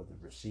decent rapport with the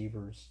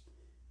receivers.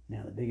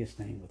 Now the biggest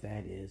thing with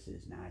that is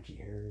Najee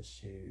Harris,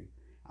 who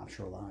I'm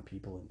sure a lot of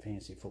people in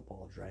fantasy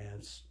football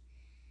draft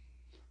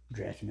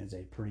him as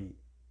a pretty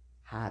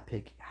high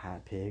pick,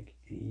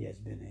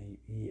 and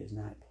he has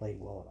not played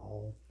well at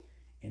all,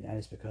 and that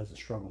is because of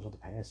the struggles of the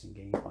passing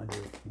game under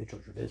Mitchell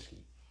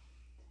Trubisky,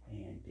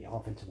 and the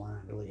offensive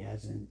line really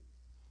hasn't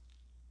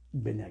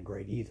been that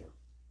great either.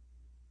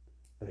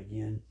 But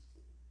again,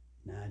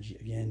 I'm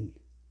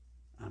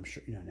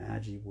sure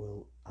Najee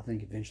will. I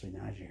think eventually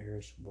Najee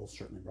Harris will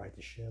certainly right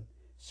the ship.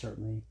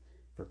 Certainly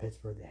for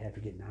Pittsburgh, they have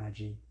to get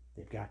Najee.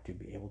 They've got to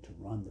be able to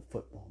run the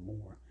football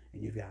more,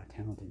 and you've got a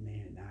talented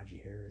man in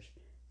Najee Harris.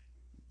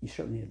 You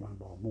certainly need to run the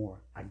ball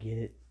more. I get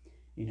it.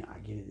 I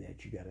get it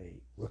that you got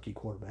a rookie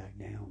quarterback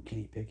now,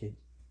 Kenny Pickett,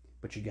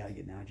 but you got to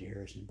get Najee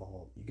Harris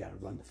involved. You got to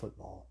run the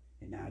football,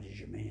 and Najee's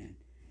your man.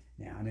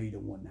 Now, I know you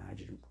don't want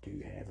Najee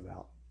to have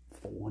about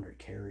 400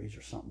 carries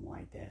or something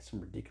like that, some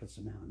ridiculous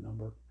amount of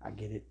number. I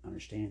get it,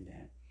 understand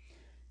that.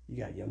 You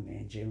got a young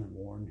man, Jaylen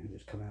Warren, who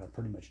has come out of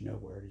pretty much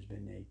nowhere and has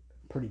been a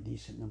pretty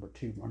decent number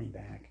 2 running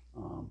back.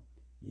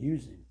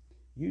 Use him.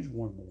 Use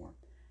one more.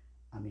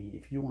 I mean,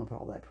 if you want to put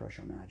all that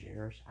pressure on Najee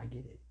Harris, I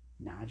get it.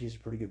 Najee's a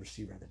pretty good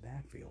receiver at the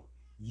backfield.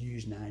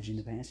 Use Najee in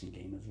the passing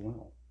game as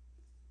well.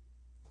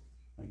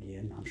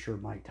 Again, I'm sure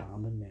Mike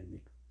Tomlin and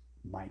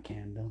Mike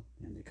Canada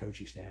and the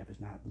coaching staff is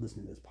not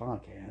listening to this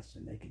podcast,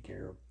 and they could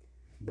care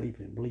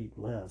bleep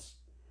less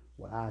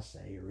what I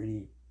say or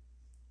any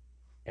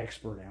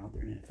expert out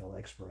there, NFL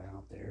expert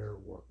out there,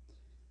 or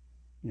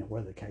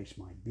whatever the case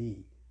might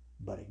be.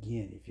 But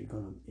again, if you're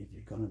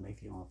gonna make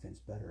the offense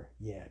better,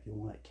 if you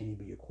want to let Kenny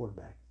be your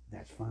quarterback,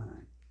 that's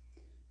fine.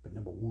 But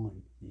number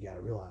one, you got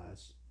to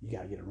realize you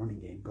got to get a running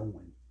game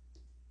going.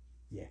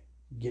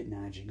 Get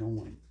Najee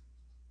going.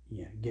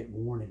 Get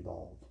Warren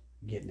involved.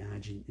 Get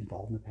Najee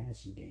involved in the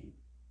passing game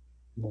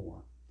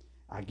more.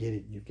 I get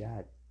it. You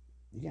got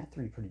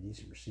 3 pretty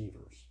decent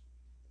receivers.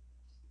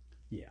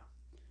 You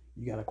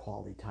got a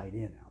quality tight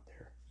end out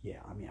there.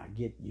 I mean, I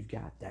get you've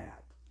got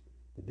that.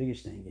 The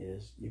biggest thing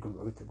is you're going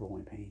to go through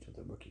growing pains with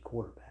a rookie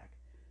quarterback.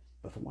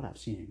 But from what I've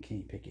seen in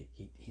Kenny Pickett,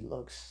 he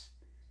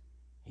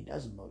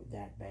doesn't look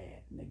that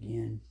bad. And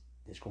again,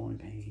 this growing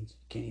pains,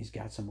 Kenny's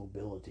got some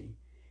mobility.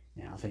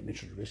 Now I think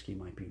Mitchell Trubisky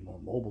might be more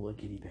mobile than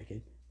Kenny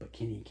Pickett, but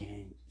Kenny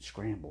can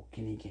scramble.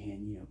 Kenny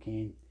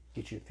can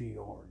get you a few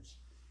yards.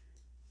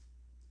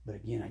 But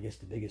again, I guess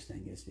the biggest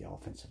thing is the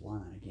offensive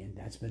line. Again,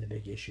 that's been a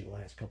big issue the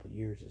last couple of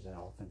years is that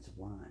offensive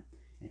line.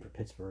 And for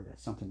Pittsburgh,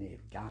 that's something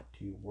they've got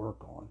to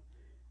work on.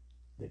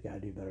 They've got to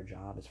do a better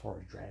job as far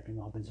as drafting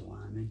offensive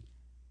linemen,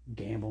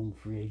 gamble in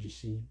free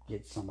agency,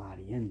 get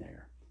somebody in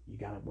there. You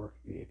got to work.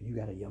 If you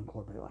got a young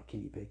quarterback like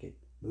Kenny Pickett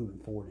moving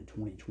forward in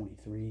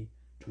 2023,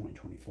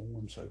 2024,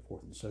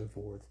 and so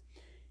forth,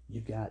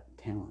 you've got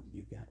talent.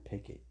 You've got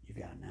Pickett. You've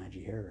got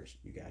Najee Harris.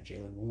 You've got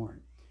Jalen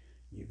Warren.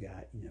 You've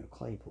got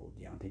Claypool,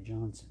 Deontay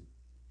Johnson,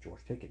 George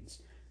Pickens.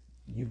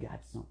 You've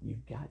got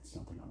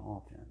something on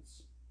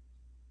offense.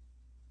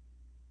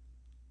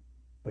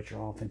 But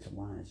your offensive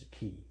line is a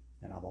key.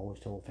 And I've always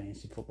told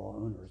fantasy football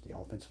owners the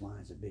offensive line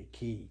is a big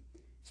key,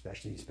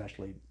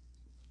 especially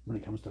when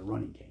it comes to the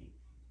running game.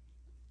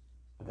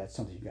 But that's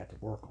something you've got to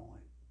work on.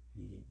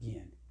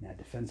 Again, now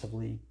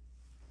defensively,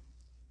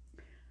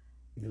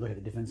 if you look at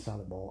the defensive side of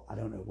the ball, I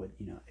don't know what,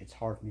 it's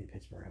hard for me to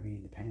Pittsburgh.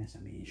 In the past,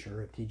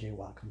 sure, if TJ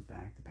Watt comes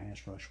back, the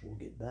pass rush will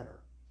get better.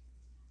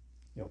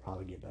 It'll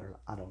probably get better.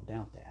 I don't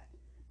doubt that.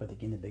 But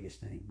again, the biggest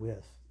thing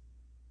with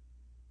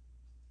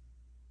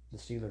the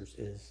Steelers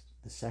is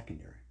the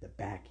secondary, the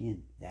back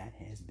end. That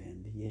has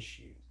been the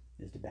issue,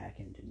 is the back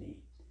end to me.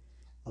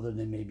 Other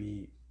than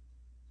maybe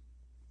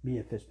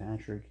Mia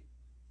Fitzpatrick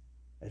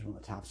as one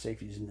of the top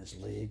safeties in this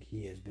league,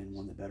 he has been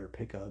one of the better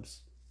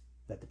pickups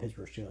that the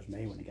Pittsburgh Steelers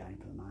made when they got him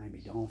from the Miami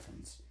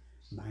Dolphins.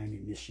 Miami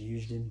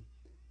misused him.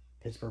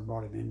 Pittsburgh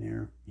brought him in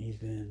there. He's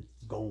been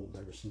gold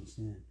ever since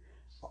then.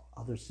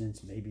 Other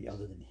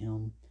than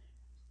him,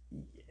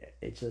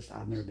 it's just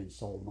I've never been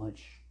sold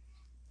much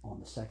on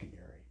the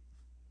secondary.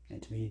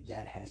 And to me,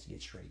 that has to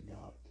get straightened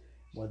up.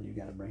 Whether you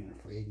got to bring in a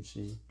free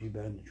agency, do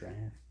better in the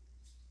draft,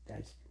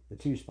 that's the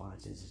two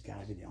spots it's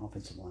got to be the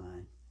offensive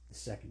line, the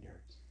secondary.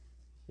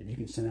 If you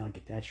can send out and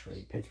get that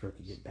straight, Pittsburgh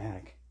can get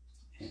back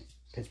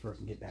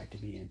to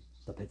being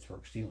the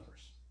Pittsburgh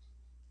Steelers.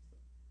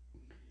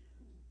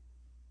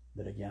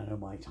 But again, I know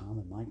Mike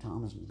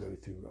Tomlin's going to go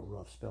through a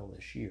rough spell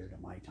this year. Now,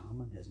 Mike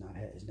Tomlin has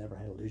never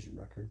had a losing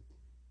record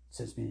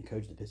since being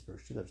coach of the Pittsburgh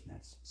Steelers, and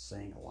that's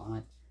saying a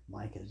lot.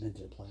 Mike has been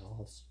to the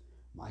playoffs.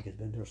 Mike has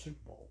been to a Super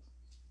Bowl.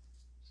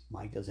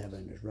 Mike does have it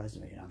in his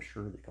resume, and I'm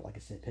sure that, like I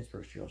said,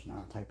 Pittsburgh Steelers are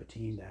not a type of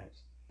team that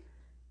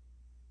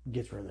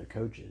gets rid of their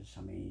coaches.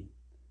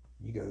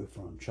 You go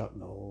from Chuck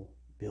Noll,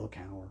 Bill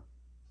Cowher,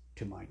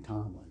 to Mike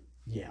Tomlin.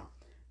 Yeah,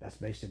 that's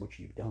basically what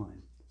you've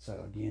done.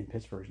 So again,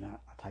 Pittsburgh's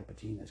not a type of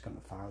team that's going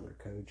to fire their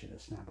coach at a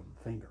snap of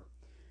a finger.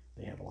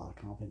 They have a lot of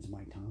confidence in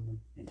Mike Tomlin,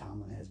 and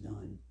Tomlin has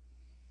done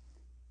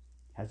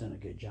a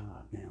good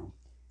job. Now,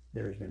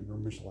 there has been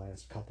rumors the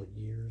last couple of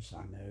years.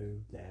 I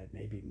know that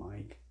maybe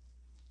Mike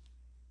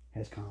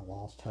has kind of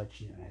lost touch,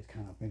 has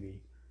kind of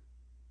maybe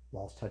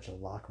lost touch of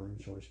the locker room,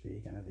 so to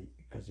speak. I know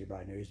because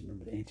everybody knows,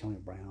 remember the Antonio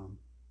Brown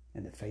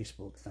and the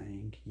Facebook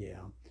thing. Yeah.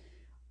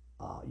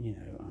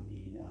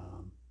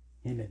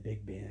 Him and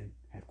Big Ben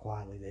have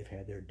quietly, they've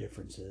had their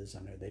differences.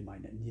 I know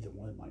neither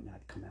one might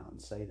not come out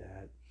and say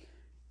that,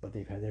 but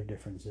they've had their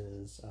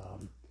differences.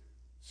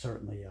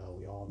 Certainly,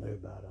 we all know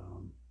about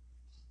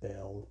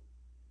Bell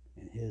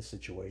and his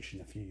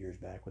situation a few years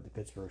back with the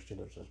Pittsburgh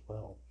Steelers as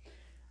well.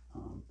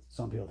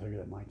 Some people figure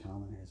that Mike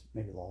Tomlin has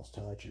maybe lost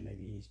touch and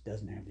maybe he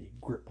doesn't have the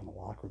grip on the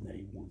locker room that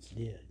he once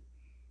did.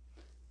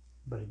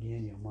 But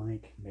again,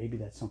 Mike, maybe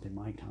that's something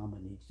Mike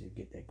Tomlin needs to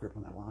get that grip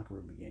on that locker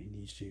room again. He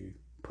needs to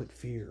put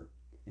fear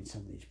in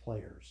some of these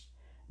players.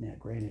 Now,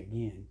 granted,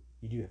 again,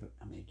 you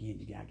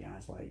got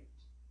guys like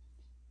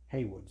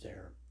Haywood's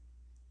there.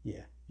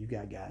 Yeah, you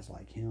got guys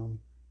like him,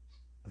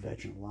 a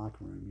veteran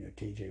locker room.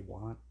 TJ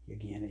Watt,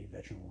 again, a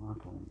veteran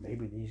locker room.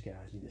 Maybe these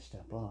guys need to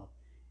step up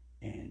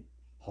and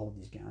hold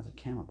these guys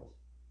accountable.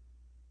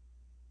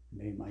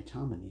 Maybe Mike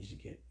Tomlin needs to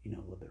get, a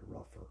little bit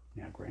rougher.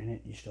 Now,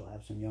 granted, you still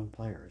have some young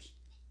players.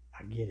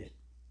 I get it.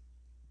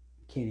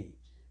 Kenny,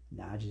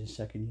 Najee's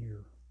second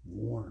year.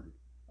 Warren,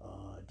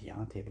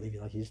 Deontay, I believe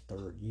he's like his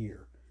third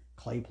year.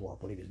 Claypool, I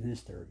believe, is in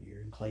his third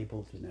year. And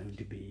Claypool's known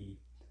to be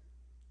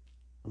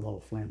a little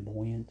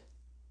flamboyant.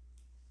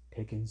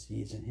 Pickens,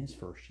 he's in his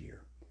first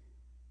year.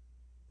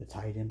 The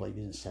tight end, I believe,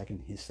 he's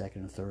in his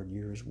second or third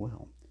year as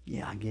well.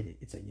 Yeah, I get it.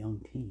 It's a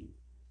young team.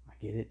 I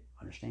get it.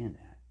 Understand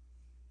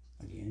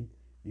that. Again,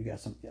 you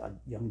got some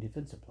young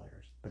defensive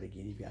players, but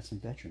again, you've got some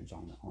veterans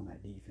on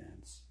that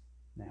defense.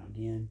 Now,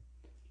 again,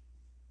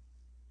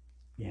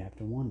 you have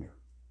to wonder.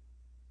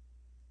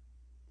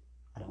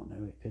 I don't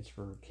know if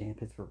Pittsburgh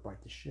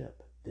right the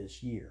ship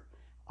this year.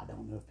 I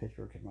don't know if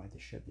Pittsburgh can right the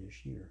ship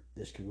this year.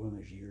 This could be one of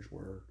those years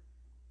where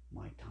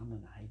Mike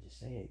Tomlin, I hate to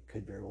say it,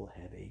 could very well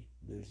have a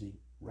losing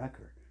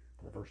record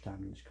for the first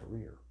time in his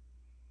career.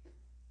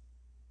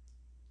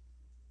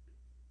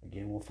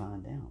 Again, we'll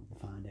find out. We'll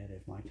find out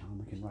if Mike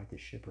Tomlin can right the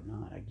ship or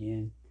not.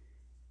 Again,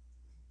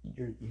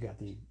 you got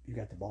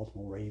the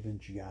Baltimore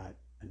Ravens. You got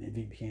an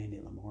MVP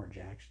candidate, Lamar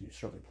Jackson, who's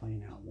certainly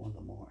playing out one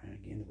Lamar. And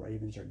again, the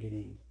Ravens are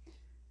getting.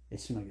 It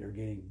seems like they're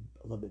getting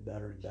a little bit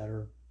better and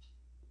better,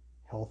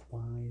 health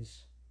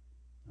wise.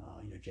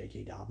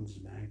 J.K. Dobbins is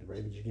back. The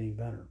Ravens are getting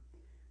better.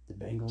 The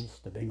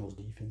Bengals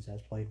defense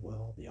has played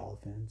well. The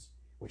offense,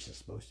 which is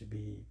supposed to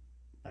be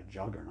a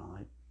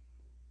juggernaut,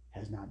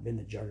 has not been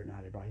the juggernaut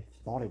everybody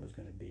thought it was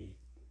going to be.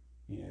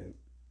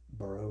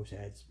 Burrow's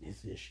had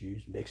his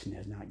issues. Mixon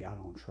has not got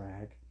on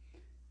track.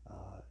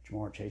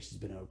 Ja'Marr Chase has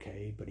been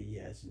okay, but he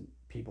hasn't.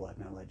 People have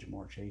not let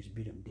Ja'Marr Chase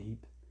beat him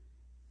deep.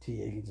 T.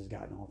 Higgins has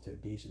gotten off to a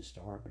decent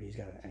start, but he's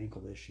got an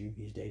ankle issue.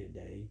 He's day to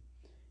day.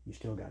 You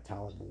still got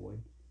Tyler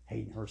Boyd.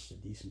 Hayden Hurst is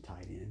a decent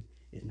tight end.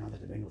 It's not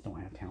that the Bengals don't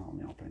have talent on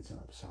the offensive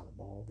side of the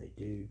ball. They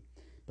do,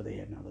 but they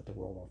have not let the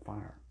world on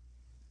fire.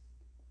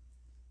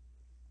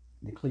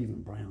 The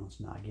Cleveland Browns,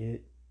 now I get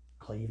it.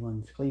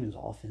 Cleveland's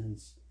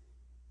offense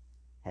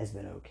has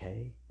been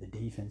okay. The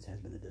defense has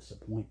been a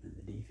disappointment.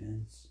 The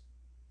defense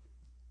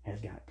has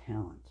got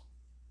talent,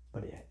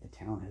 but the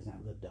talent has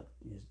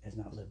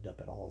not lived up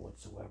at all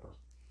whatsoever.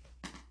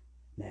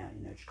 Now,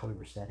 Jacoby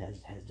Brissett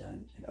has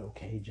done an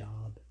okay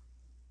job,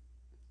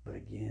 but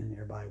again,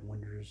 everybody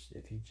wonders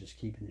if he's just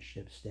keeping the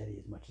ship steady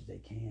as much as they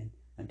can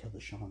until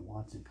Deshaun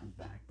Watson comes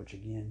back, which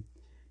again,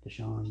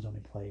 Deshaun's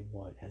only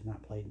has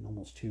not played in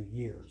almost 2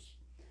 years.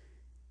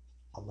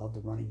 I love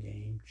the running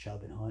game.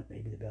 Chubb and Hunt,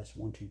 maybe the best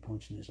 1-2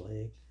 punch in this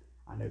league.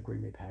 I know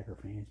Green Bay Packer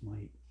fans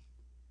might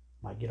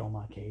get on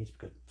my case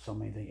because some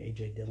may think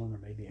A.J. Dillon or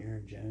maybe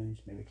Aaron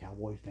Jones, maybe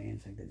Cowboys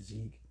fans think that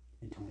Zeke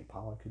and Tony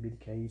Pollard could be the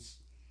case.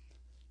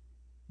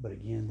 But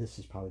again, this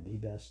is probably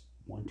the best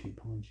 1-2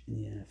 punch in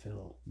the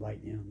NFL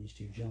right now, these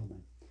two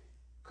gentlemen.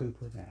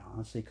 Cooper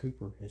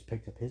has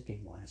picked up his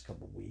game the last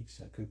couple of weeks.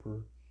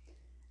 Cooper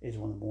is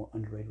one of the more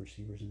underrated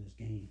receivers in this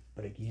game.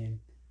 But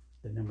again,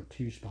 the number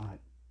 2 spot,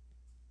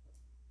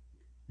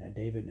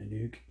 David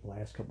Njoku, the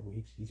last couple of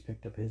weeks, he's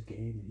picked up his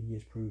game, and he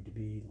has proved to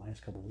be, the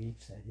last couple of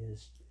weeks,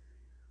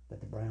 that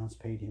the Browns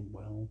paid him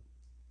well.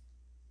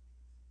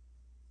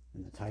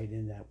 And the tight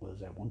end that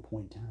was at one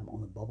point in time on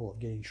the bubble of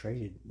getting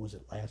traded, was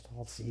it last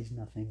off season?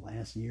 I think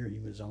last year he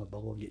was on the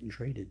bubble of getting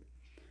traded.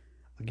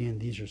 Again,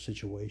 these are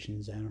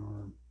situations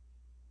that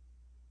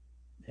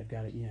they've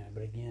got it,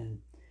 but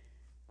again,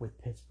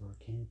 with Pittsburgh,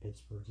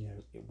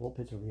 will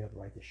Pittsburgh be able to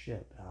right the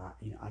ship?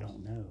 I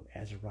don't know.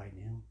 As of right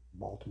now,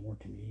 Baltimore,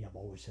 to me, I've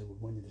always said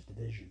would win this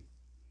division.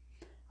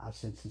 I've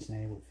said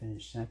Cincinnati would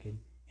finish second,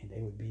 and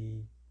they would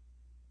be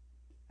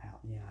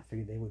out. I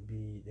figured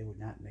they would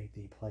not make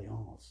the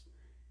playoffs.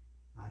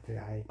 I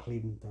figured I had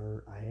Cleveland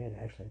third. I had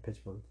actually had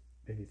Pittsburgh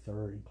maybe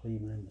third and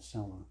Cleveland in the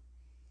cellar.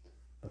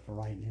 But for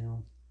right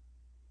now,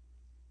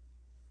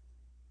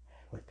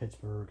 with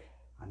Pittsburgh,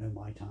 I know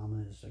Mike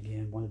Tomlin is,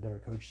 again, one of the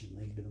better coaches in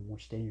the league, been the more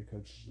steadier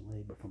coaches in the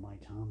league, but for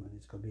Mike Tomlin,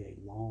 it's going to be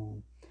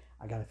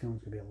I got a feeling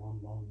it's going to be a long,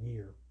 long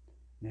year.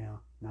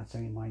 Now, not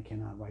saying Mike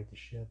cannot right the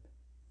ship.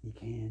 He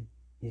can.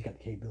 He's got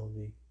the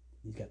capability.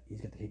 He's got the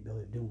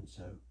capability of doing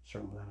so,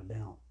 certainly without a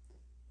doubt.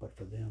 But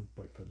for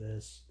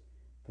this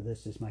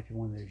might be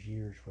one of those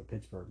years where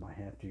Pittsburgh might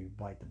have to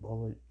bite the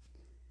bullet,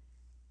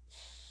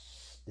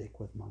 stick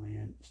with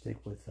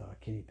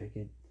Kenny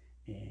Pickett,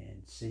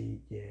 and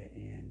see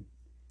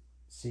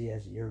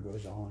as the year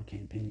goes on,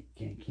 can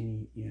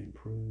Kenny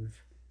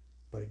improve?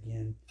 But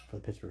again, for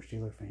the Pittsburgh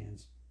Steelers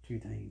fans, 2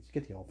 things: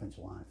 get the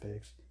offensive line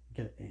fixed,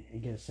 get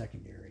a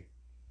secondary,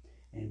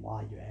 and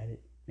while you're at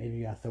it, maybe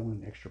you got to throw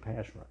in an extra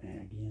pass rusher.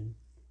 And again,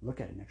 look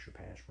at an extra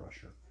pass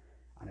rusher.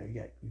 I know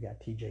you got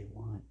T.J.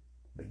 Watt,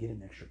 but get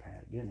an extra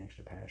pass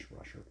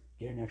rusher,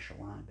 get an extra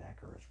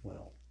linebacker as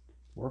well.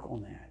 Work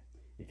on that.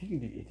 If you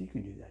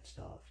can do that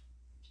stuff,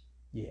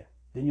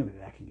 then you'll be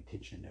back in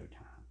contention in no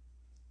time.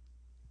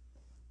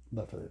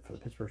 But for the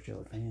Pittsburgh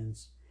Steelers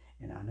fans,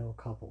 and I know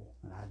a couple,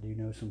 and I do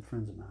know some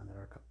friends of mine that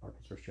are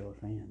Pittsburgh Steelers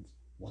fans,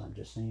 what I'm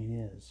just saying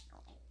is,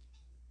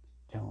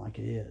 tell them like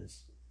it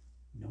is.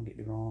 Don't get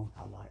me wrong.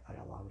 I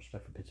got a lot of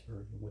respect for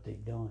Pittsburgh and what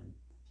they've done.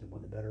 They're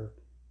one of the better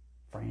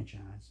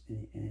franchise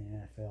in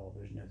the NFL.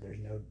 There's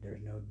no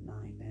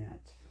denying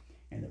that.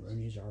 And the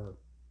Rooneys are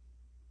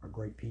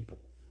great people.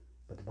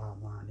 But the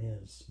bottom line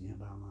is,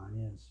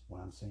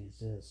 what I'm saying is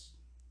this.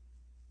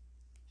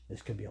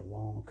 This could be a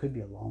long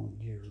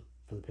year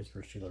for the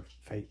Pittsburgh Steelers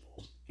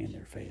faithful and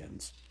their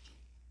fans.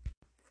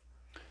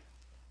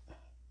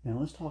 Now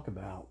let's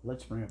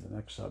bring up the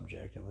next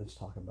subject, and let's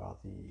talk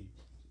about the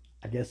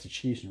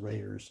Chiefs and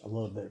Raiders a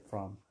little bit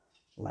from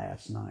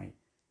last night.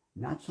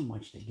 Not so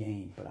much the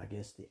game, but I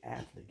guess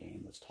after the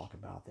game. Let's talk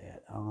about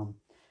that.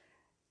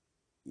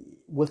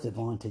 With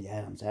Davante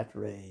Adams,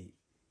 after a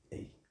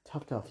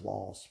tough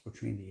loss for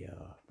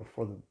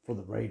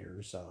the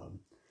Raiders,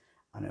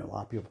 I know a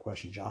lot of people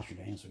question Josh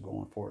McDaniels for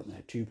going for it in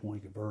that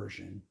 2-point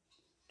conversion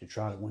to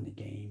try to win the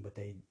game, but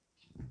they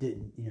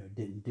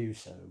didn't do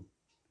so,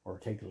 or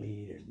take the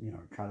lead,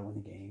 or try to win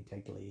the game,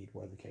 take the lead,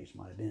 whatever the case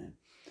might have been.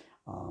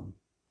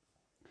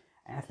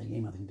 After the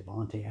game, I think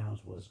Davante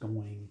Adams was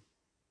going,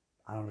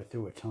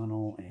 through a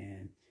tunnel,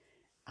 and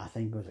I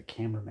think it was a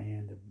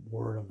cameraman. The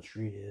word on the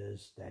street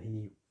is that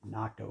he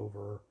knocked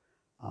over.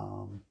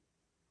 Um,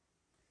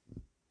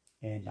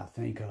 and I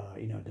think,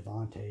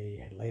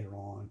 Davante had later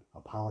on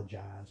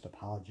apologized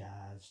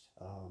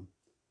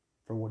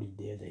for what he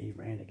did, that he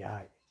ran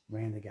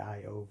the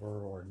guy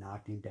over or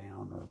knocked him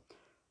down or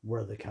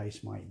where the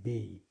case might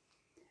be.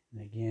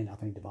 And again, I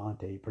think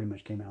Davante pretty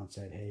much came out and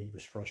said, hey, he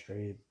was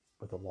frustrated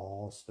with the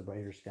loss. The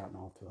Raiders gotten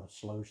off to a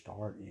slow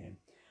start, and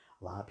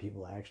a lot of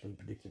people actually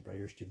predicted the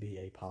Raiders to be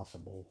a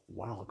possible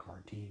wild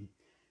card team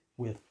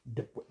with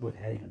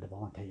adding a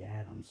Davante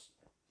Adams,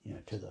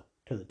 to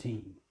the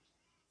team.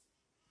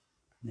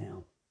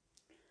 Now,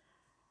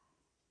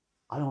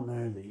 I don't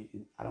know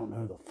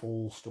the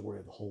full story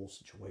of the whole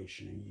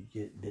situation. You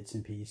get bits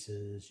and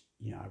pieces.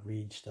 I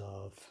read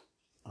stuff.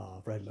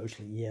 I've read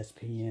mostly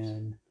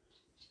ESPN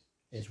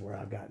is where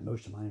I've got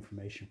most of my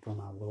information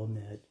from, I will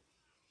admit.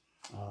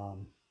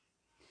 Um,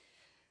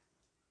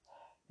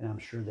 and I'm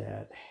sure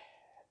that,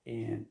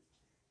 and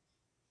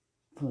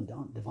from the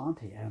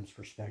Davante Adams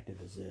perspective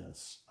is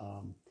this.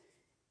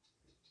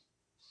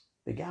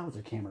 The guy was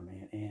a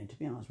cameraman, and to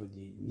be honest with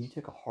you, you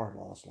took a hard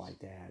loss like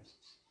that.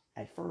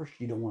 At first,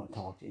 you don't want to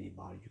talk to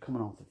anybody. You're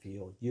coming off the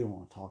field. You don't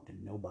want to talk to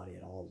nobody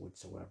at all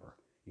whatsoever.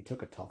 You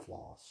took a tough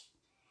loss.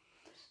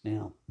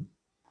 Now,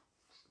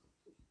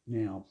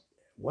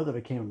 whether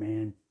the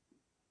cameraman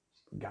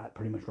got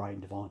pretty much right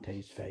in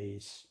Davante's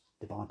face,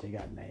 Davante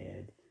got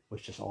mad,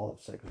 was just all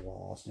upset with the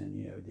loss, and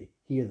the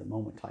heat of the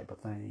moment type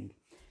of thing,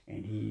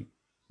 and he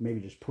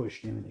maybe just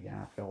pushed him, and the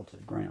guy fell to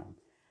the ground.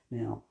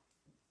 Now,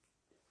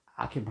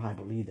 I can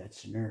probably believe that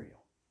scenario.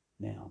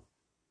 Now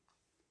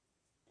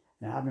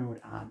I remember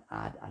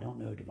I don't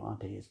know,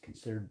 Davante is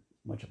considered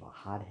much of a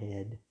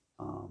hothead.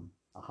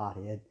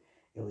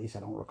 At least I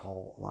don't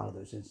recall a lot of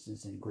those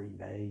instances in Green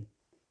Bay.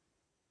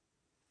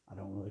 I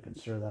don't really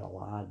consider that a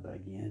lot, but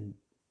again,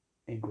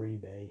 in Green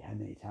Bay, how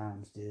many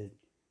times did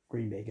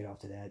Green Bay get off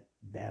to that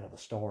bad of a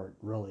start?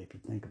 Really, if you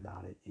think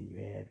about it, and you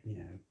had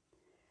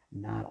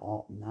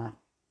not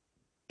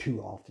too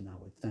often, I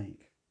would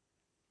think.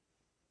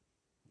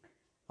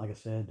 Like I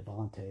said,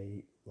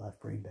 Davante left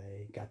Green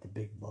Bay, got the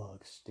big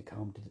bucks to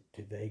come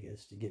to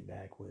Vegas to get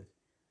back with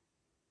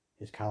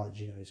his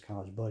college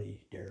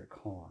buddy Derek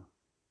Carr.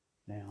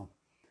 Now,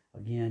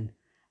 again,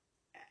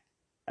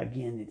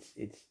 it's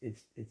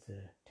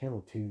a tale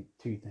of two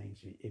things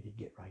if you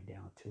get right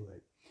down to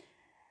it.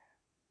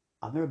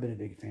 I've never been a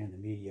big fan of the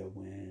media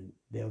when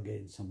they'll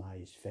get in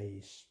somebody's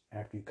face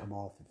after you come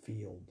off the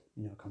field,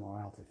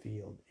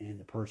 and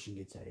the person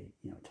gets a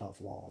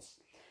tough loss.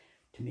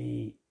 To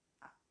me,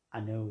 I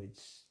know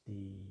it's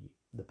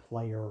the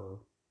player,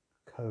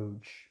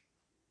 coach,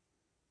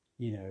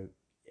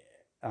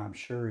 I'm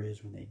sure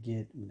is when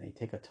they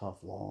take a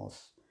tough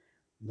loss,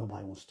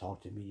 nobody wants to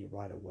talk to the media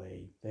right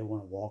away. They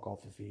want to walk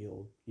off the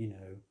field,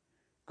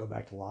 go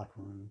back to the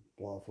locker room,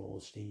 blow off a little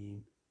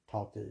steam,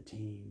 talk to the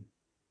team,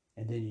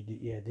 and then you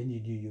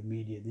do your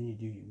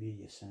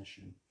media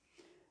session.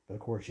 But of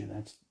course,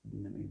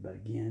 but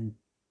again,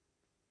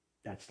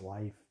 that's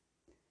life.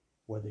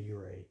 Whether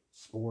you're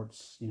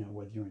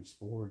whether you're in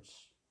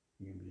sports,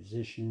 you're a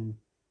musician,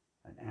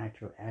 an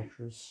actor,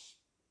 actress,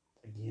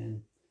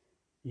 again,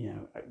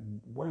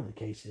 whatever the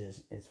case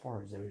is, as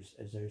far as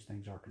those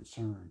things are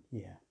concerned,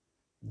 you're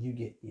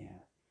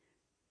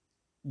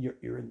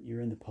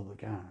in the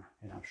public eye,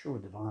 and I'm sure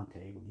with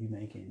Davante, with you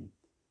making,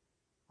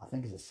 I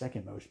think it's the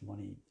second most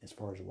money as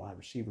far as a wide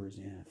receiver is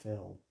in the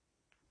NFL.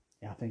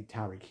 Yeah, I think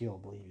Tyreek Hill,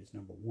 I believe, is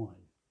number one.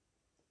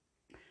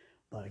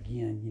 But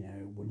again,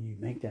 when you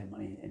make that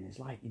money, and it's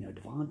like,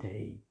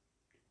 Davante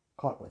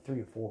caught 3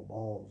 or 4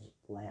 balls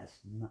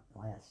last night,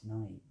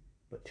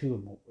 but two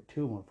of them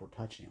were for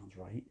touchdowns,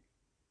 right?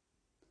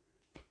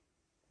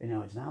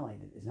 It's not like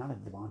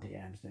Davante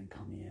Adams didn't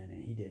come in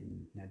and he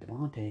didn't. Now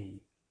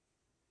Davante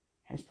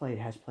has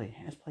played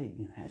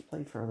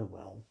fairly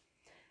well.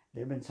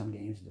 There have been some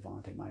games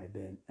Davante might have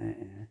been,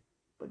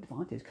 but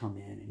Davante's come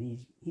in and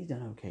he's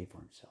done okay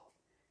for himself.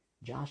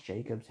 Josh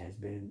Jacobs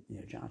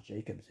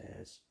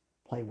has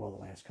played well the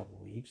last couple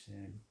of weeks,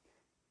 and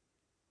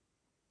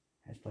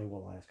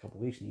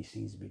he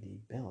seems to be the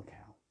bell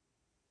cow.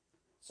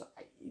 So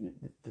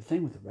the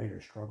thing with the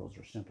Raiders' struggles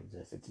are simply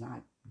this: it's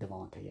not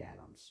Davante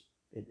Adams.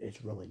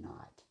 It's really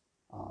not.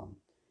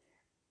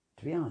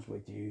 To be honest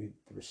with you,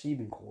 the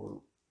receiving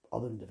corps,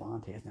 other than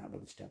Davante, has not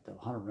really stepped up.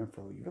 Hunter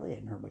Renfrow, you really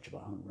hadn't heard much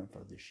about Hunter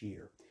Renfrow this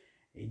year.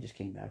 He just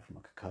came back from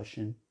a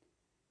concussion.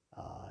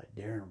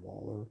 Darren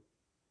Waller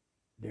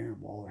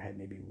had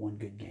maybe one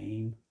good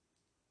game,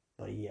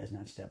 but he has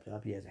not stepped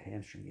up. He has a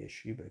hamstring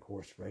issue, but of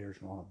course the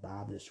Raiders are on a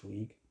bye this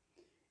week,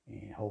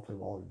 and hopefully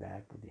Waller will be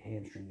back with the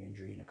hamstring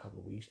injury in a couple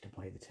of weeks to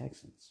play the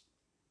Texans.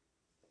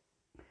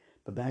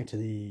 But back to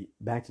the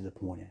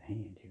point at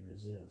hand here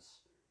is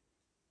this.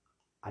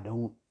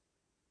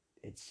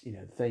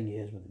 The thing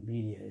is with the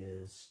media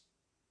is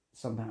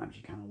sometimes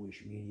you kind of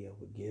wish media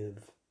would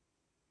give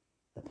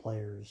the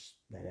players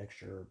that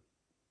extra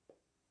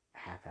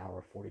half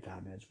hour,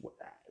 45 minutes,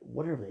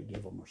 whatever they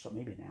give them, or so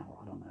maybe an hour,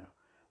 I don't know,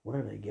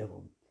 whatever they give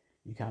them,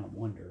 you kind of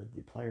wonder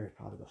the players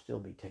probably will still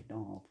be ticked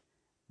off,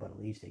 but at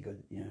least they go,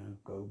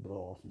 go blow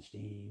off some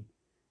steam,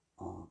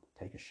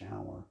 take a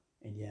shower,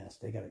 and yes,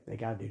 they got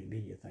to do the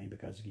media thing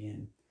because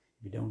again,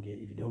 if you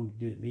don't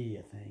do the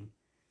media thing,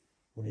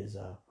 what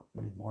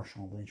did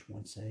Marshawn Lynch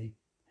once say?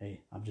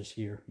 Hey, I'm just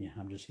here. Yeah,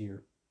 I'm just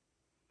here.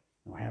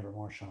 Or however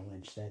Marshawn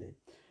Lynch said it,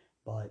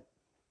 but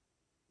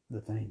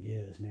the thing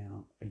is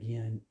now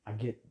again, I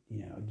get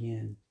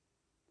again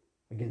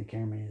the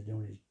cameraman is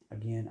doing his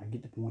again. I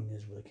get the point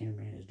is where the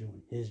cameraman is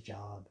doing his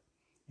job,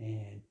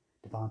 and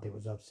Davante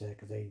was upset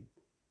because they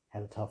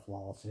had a tough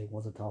loss, and it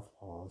was a tough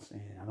loss,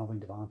 and I don't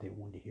think Davante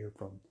wanted to hear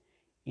from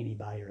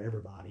anybody or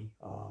everybody.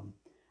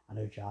 I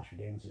know Josh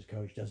McDaniels'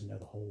 coach doesn't know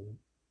the whole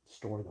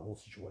story, the whole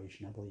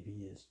situation. I believe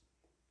he has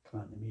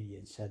come out in the media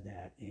and said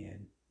that,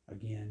 and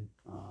again,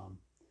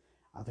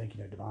 I think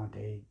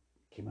Davante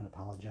came out and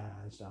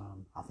apologized.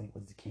 I think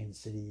with the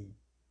Kansas City,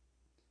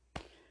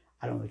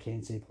 I don't know the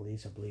Kansas City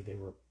police. I believe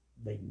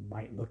they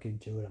might look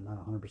into it. I'm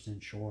not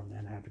 100% sure on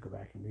that. I have to go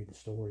back and read the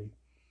story.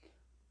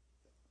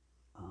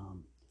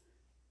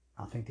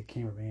 I think the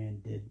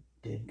cameraman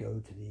did go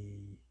to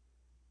the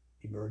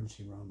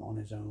emergency room on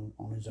his own.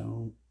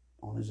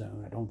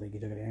 I don't think he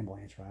took an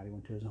ambulance ride. He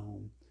went to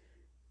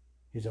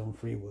his own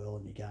free will,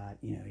 and he got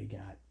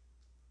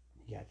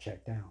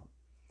checked out.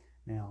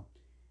 Now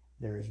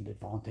there isn't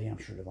Davante. I'm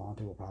sure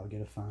Davante will probably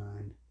get a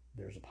fine.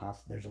 There's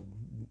a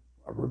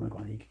rumor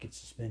going he could get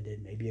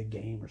suspended, maybe a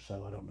game or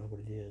so. I don't know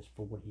what it is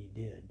for what he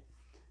did.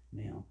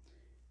 Now,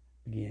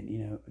 again,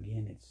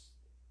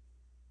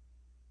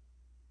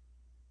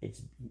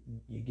 it's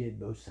you get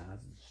both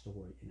sides of the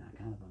story, and I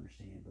kind of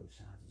understand both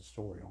sides of the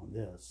story on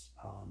this.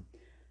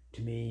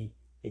 To me,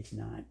 it's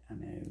not. I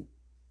know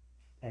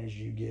as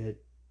you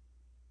get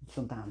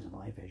sometimes in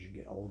life, as you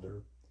get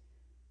older,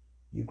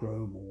 you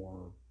grow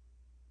more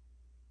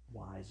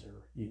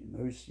wiser.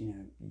 Most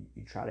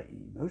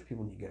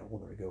people when you get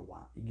older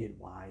you get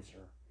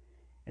wiser,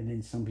 and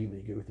then some people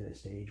you go through that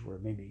stage where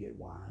maybe you get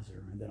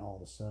wiser, and then all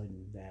of a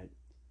sudden that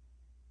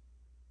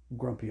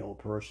grumpy old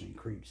person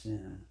creeps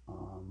in.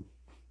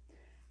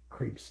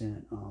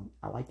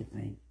 I like to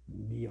think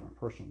me on a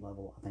personal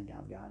level. I think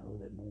I've gotten a little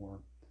bit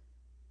more.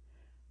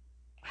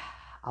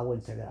 I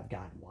wouldn't say that I've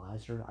gotten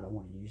wiser. I don't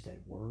want to use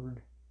that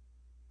word.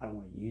 I don't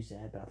want to use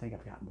that, but I think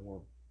I've gotten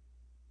more,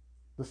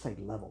 let's say,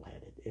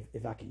 level-headed,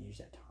 if I can use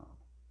that term.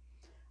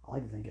 I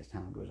like to think as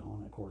time goes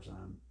on, of course,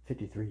 I'm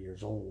 53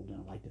 years old,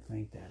 and I like to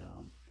think that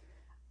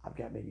I've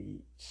got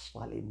maybe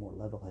slightly more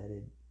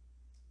level-headed,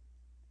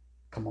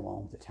 come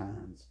along with the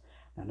times.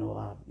 I know a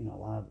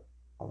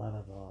lot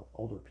of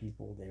older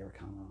people, they are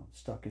kind of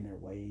stuck in their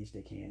ways.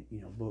 They can't,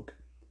 look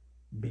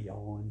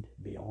beyond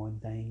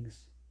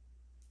things.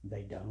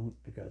 They don't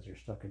because they're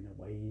stuck in their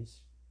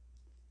ways,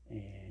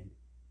 and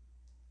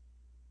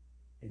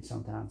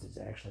sometimes it's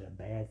actually a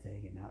bad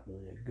thing and not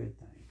really a good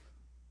thing.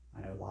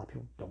 I know a lot of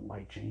people don't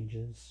like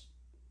changes,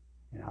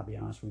 and I'll be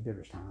honest with you,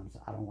 there's times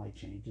I don't like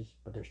changes,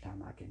 but there's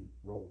times I can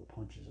roll the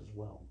punches as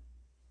well.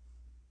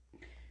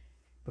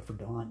 But for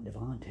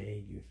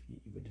Davante,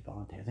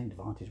 I think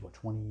Davante's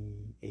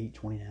 28,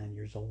 29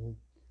 years old.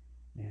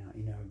 Now,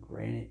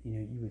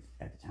 granted,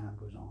 at the time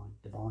goes on,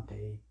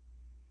 Davante,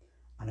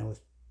 I know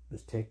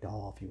was ticked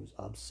off, he was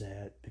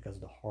upset because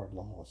of the hard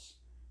loss.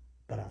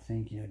 But I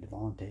think,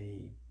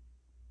 Davante,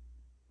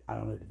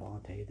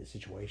 the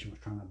situation was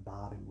trying to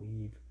bob and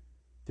weave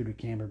through the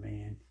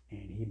cameraman,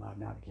 and he might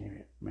not have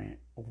cameraman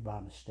over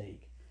by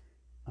mistake.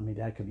 I mean,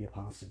 that could be a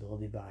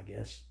possibility, but I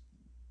guess,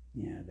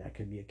 that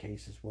could be a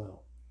case as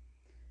well.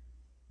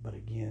 But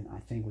again,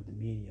 I think with the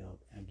media,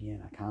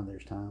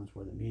 there's times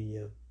where the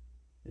media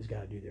has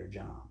got to do their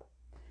job.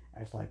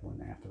 It's like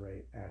when after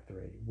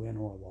a win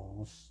or a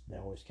loss, they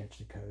always catch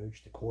the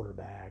coach, the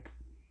quarterback,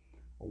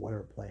 or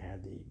whatever play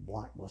had the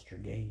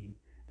blockbuster game.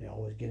 They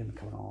always get him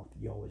coming off.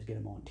 You always get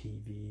him on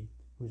TV.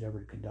 Who's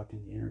ever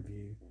conducting the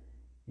interview?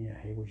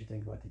 Hey, what'd you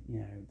think about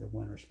the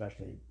winner,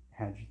 especially?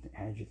 How'd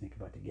you think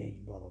about the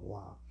game? Blah blah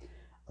blah.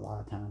 A lot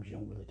of times you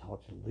don't really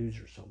talk to the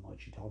loser so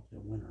much. You talk to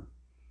the winner.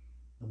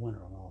 The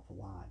winner an awful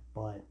lot.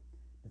 But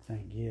the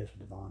thing is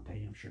with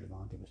Davante, I'm sure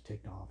Davante was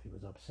ticked off. He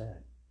was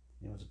upset.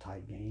 It was a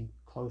tight game,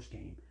 close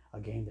game, a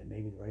game that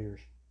maybe the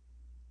Raiders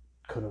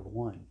could have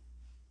won.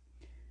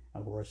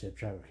 Of course, if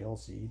Travis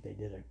Kelce, they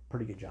did a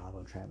pretty good job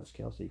on Travis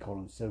Kelce. He caught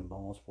him 7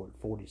 balls for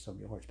 40-some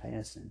yards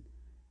passing.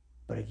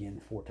 But again,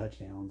 4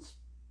 touchdowns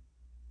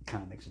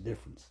kind of makes a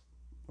difference,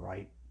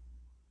 right?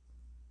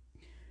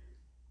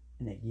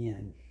 And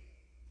again,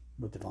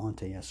 with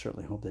Davante, I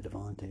certainly hope that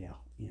Davante,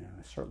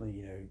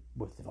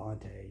 with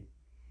Davante,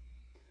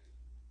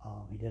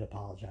 he did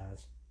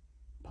apologize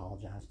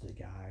to the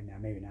guy. Now,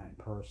 maybe not in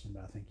person,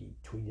 but I think he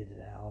tweeted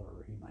it out,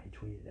 or he might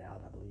tweet it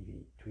out. I believe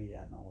he tweeted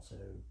out and also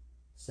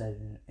said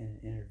in an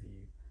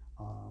interview.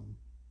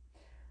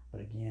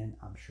 But again,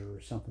 I'm sure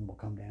something will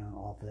come down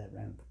off of that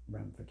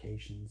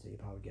ramifications. He'll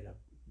probably get a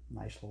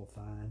nice little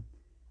fine,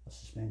 a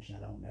suspension.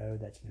 I don't know.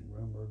 That's been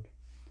rumored.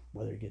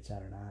 Whether he gets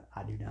out or not,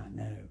 I do not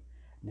know.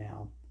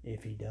 Now,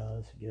 if he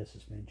does get a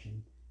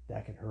suspension,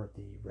 that could hurt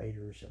the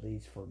Raiders, at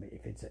least for me.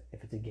 If it's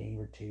a game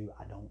or two,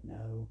 I don't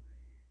know.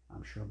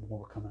 I'm sure more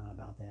will come out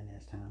about that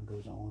as time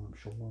goes on. I'm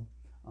sure.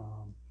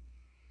 Um,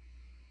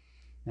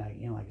 Now,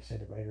 like I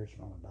said, the Raiders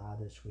are on a bye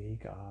this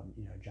week.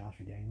 Josh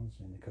McDaniels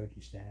and the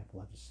coaching staff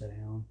will have to sit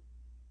down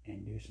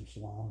and do some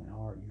long and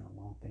hard,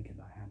 long thinking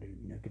about how to,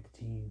 get the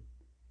team,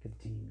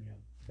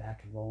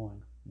 back and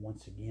rolling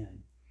once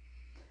again.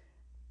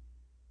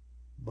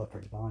 But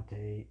for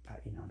Devontae,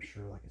 I'm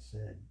sure, like I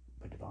said,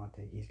 but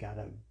Devontae, he's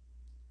gotta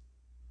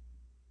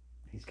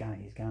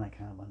kind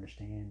of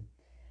understand.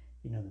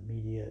 The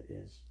media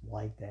is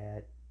like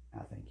that.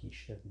 I think he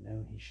should have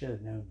known. He should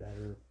have known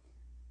better,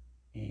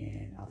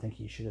 and I think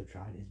he should have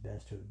tried his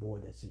best to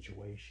avoid that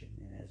situation.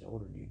 And as the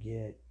older you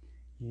get,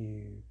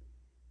 you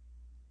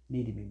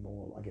need to be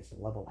more, I guess,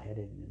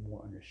 level-headed and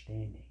more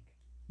understanding.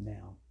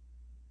 Now,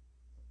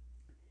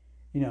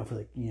 for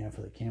the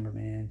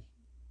cameraman,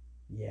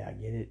 yeah, I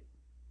get it.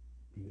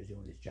 He was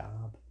doing his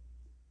job,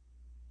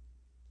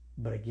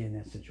 but again,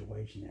 that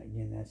situation,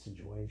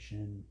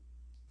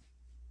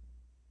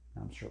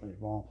 I'm certainly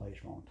wrong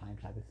place, wrong time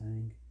type of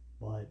thing.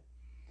 But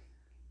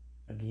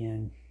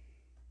again,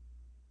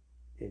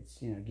 the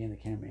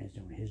cameraman's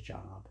doing his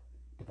job.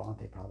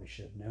 Devontae probably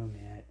should have known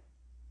that,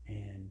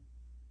 and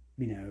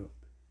you know,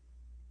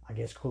 I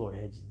guess cooler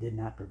heads did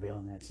not prevail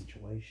in that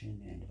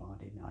situation, and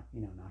Devontae knocked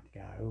the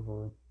guy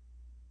over.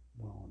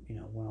 Well,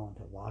 went on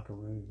to the locker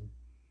room.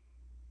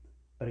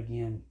 But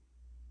again,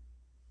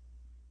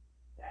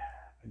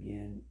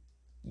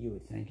 you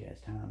would think as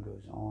time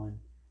goes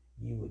on,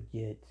 you would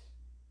get,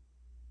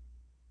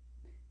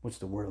 what's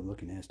the word I'm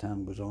looking at? As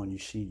time goes on, you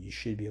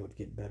should be able to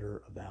get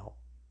better about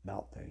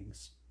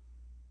things.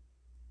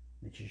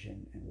 That you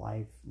should in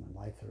life. When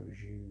life throws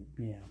you,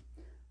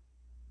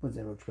 what's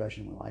that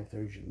expression? When life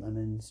throws you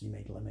lemons, you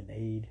make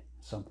lemonade.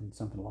 Something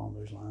along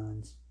those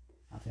lines.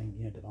 I think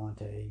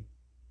Devontae,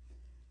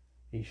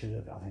 he should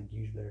have, I think,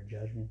 used better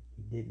judgment.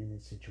 He didn't in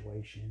this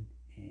situation,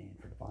 and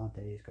for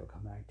Devontae, it's going to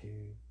come back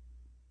to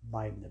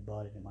bite him in the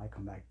butt, and it might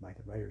come back to bite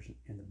the Raiders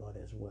in the butt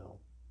as well.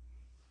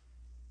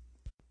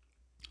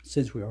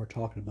 Since we are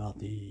talking about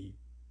the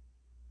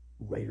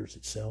Raiders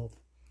itself,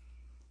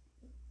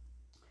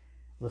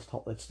 let's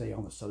stay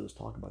on the subject. Let's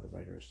talk about the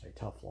Raiders. A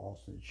tough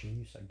loss to the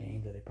Chiefs, a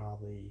game that they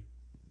probably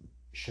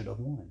should have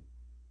won.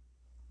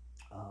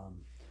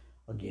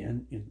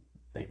 Again,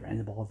 they ran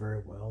the ball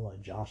very well.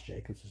 Josh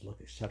Jacobs has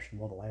looked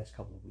exceptional the last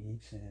couple of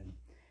weeks, and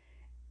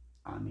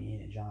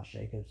Josh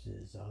Jacobs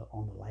is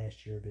on the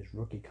last year of his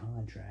rookie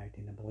contract,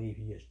 and I believe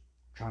he is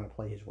trying to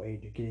play his way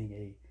to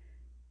getting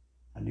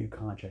a new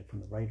contract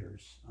from the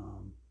Raiders.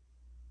 And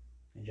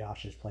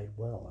Josh has played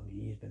well.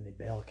 He's been the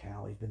bell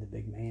cow. He's been the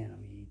big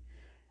man.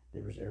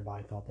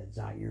 Everybody thought that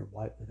Zaire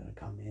White was going to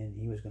come in.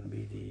 He was going to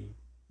be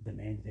the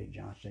man to take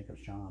Josh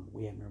Jacobs' job. But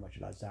we haven't heard much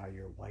about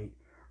Zaire White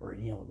or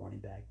any other running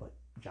back but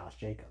Josh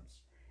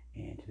Jacobs.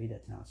 And to me,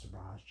 that's not a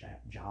surprise.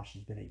 Josh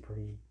has been a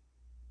pretty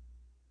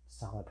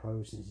solid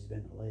pro since he's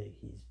been in the league.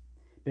 He's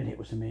been hit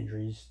with some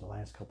injuries the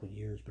last couple of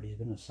years, but he's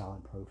been a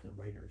solid pro for the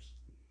Raiders.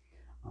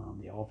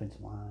 The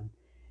offensive line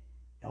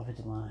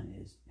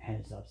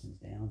has ups and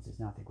downs. It's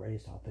not the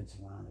greatest offensive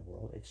line in the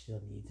world. It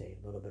still needs a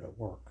little bit of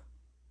work.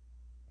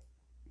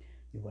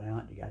 You went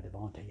out, you got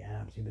Davante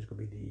Adams. He was going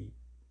to be the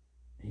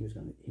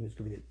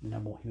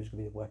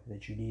weapon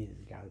that you needed,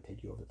 the guy to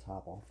take you over the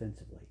top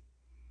offensively.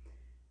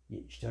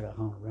 You still got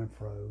Hunter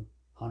Renfrow.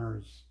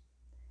 You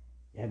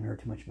haven't heard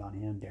too much about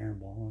him. Darren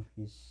Waller,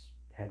 he's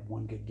had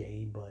one good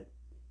game, but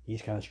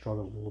he's kind of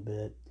struggled a little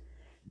bit.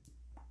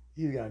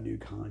 He's got a new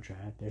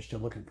contract. They're still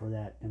looking for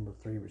that number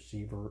 3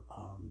 receiver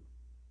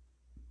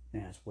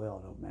as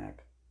well.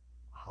 Mac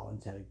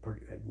Hollins had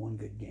one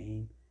good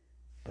game,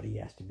 but he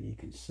has to be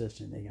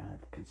consistent. They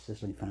got to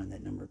consistently find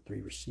that number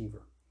 3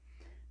 receiver.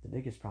 The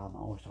biggest problem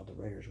I always thought the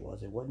Raiders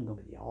was it wasn't going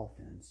to be the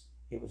offense.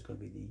 It was going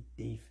to be the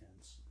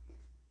defense.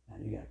 Now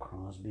you got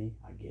Crosby.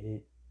 I get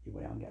it. You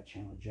went out and got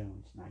Chandler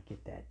Jones, and I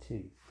get that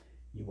too.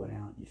 You went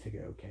out and you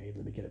figured, okay,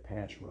 let me get a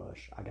pass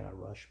rush. I got to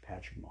rush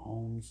Patrick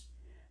Mahomes.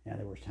 Now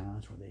there was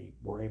times where they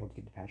were able to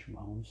get to Patrick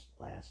Mahomes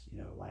last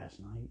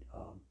night.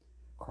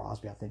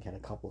 Crosby, I think, had a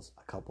couple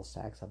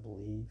sacks, I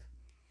believe.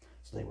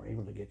 So they were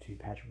able to get to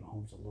Patrick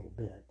Mahomes a little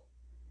bit.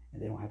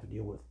 And they don't have to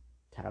deal with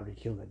Tyreek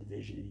Hill in that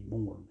division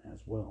anymore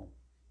as well.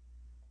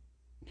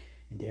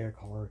 And Derek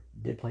Carr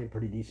did play a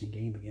pretty decent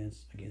game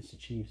against the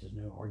Chiefs. There's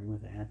no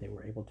argument with that. They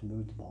were able to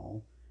move the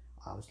ball.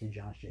 Obviously,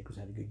 Josh Jacobs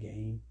had a good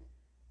game.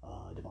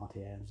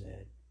 Davante Adams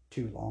had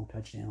 2 long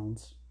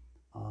touchdowns.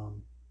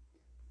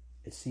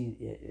 It seems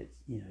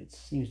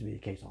to be the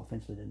case.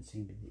 Offensively doesn't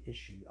seem to be the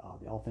issue.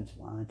 The offensive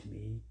line, to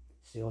me,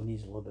 still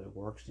needs a little bit of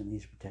work. Still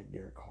needs to protect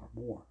Derek Carr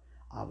more.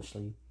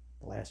 Obviously,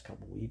 the last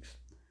couple of weeks,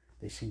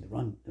 they seem to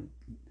run. The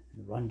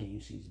run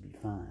game seems to be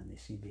fine. They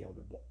seem to be able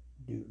to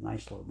do a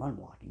nice little run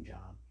blocking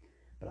job.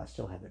 But I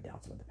still have the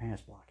doubts about the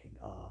pass blocking.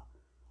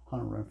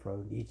 Hunter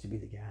Renfrow needs to be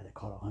the guy that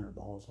caught 100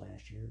 balls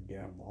last year.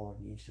 Darren Waller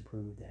needs to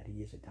prove that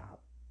he is a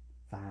top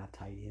 5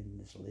 tight end in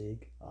this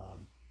league.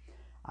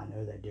 I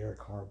know that Derek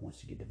Carr wants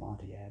to get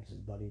Devontae Adams,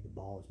 his buddy, the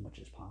ball as much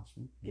as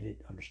possible. Get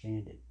it,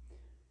 understand it.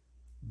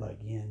 But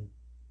again,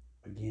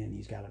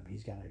 he's got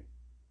to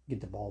get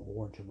the ball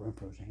more into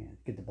Renfro's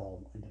hands, get the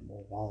ball into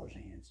more Waller's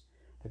hands,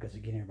 because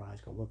again,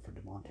 everybody's gonna look for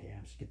Devontae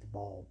Adams to get the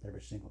ball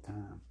every single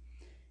time.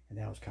 And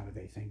that was kind of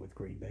a thing with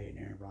Green Bay and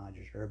Aaron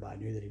Rodgers. Everybody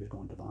knew that he was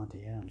going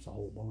Devontae Adams a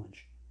whole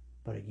bunch.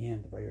 But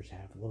again, the Raiders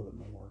have a little bit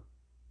more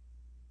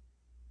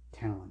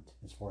talent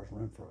as far as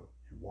Renfro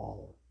and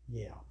Waller.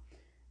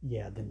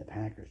 Yeah, than the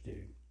Packers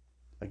do.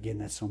 Again,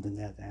 that's something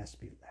that has to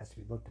be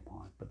looked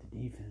upon. But the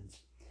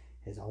defense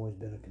has always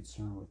been a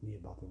concern with me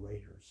about the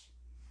Raiders.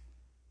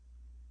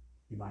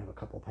 You might have a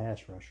couple of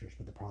pass rushers,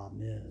 but the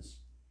problem is,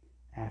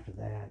 after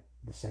that,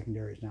 the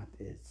secondary is not.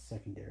 Its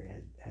secondary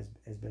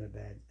has been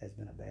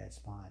a bad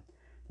spot.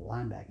 The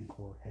linebacking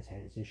core has had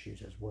its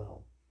issues as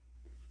well.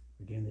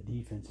 Again, the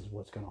defense is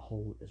what's going to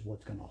hold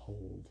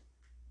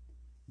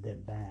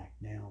them back.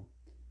 Now,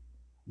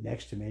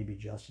 next to maybe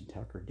Justin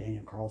Tucker,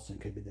 Daniel Carlson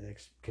could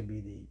be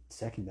the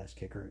second best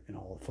kicker in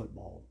all of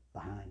football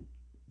behind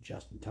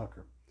Justin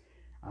Tucker.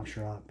 I'm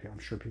sure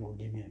people will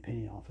give me an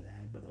opinion off of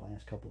that, but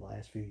the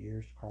last few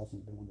years,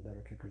 Carlson's been one of the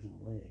better kickers in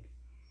the league.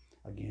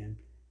 Again,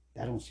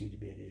 that don't seem to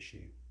be an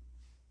issue.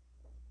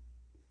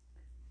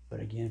 But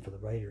again, for the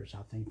Raiders,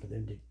 I think for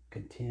them to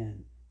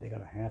contend, the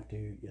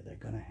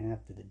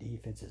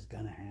defense is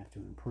gonna have to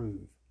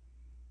improve.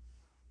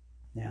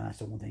 Now, that's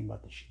the one thing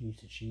about the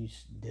Chiefs. The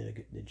Chiefs did a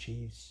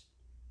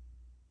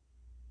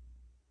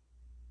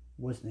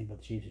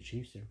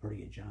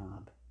pretty good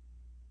job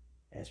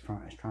as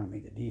trying to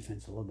make the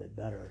defense a little bit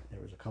better.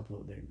 There was a couple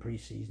of in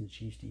preseason, the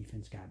Chiefs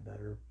defense got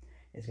better.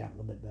 It's gotten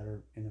a little bit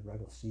better in the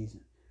regular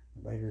season.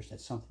 The Raiders,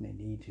 that's something they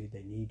need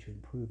to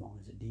improve on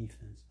as a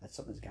defense. That's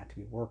something that's got to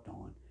be worked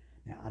on.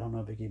 Now, I don't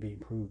know if it can be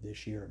improved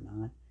this year or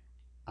not.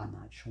 I'm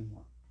not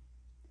sure.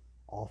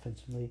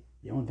 Offensively,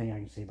 the only thing I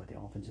can say about the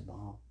offensive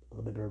ball, a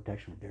little bit better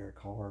protection with Derek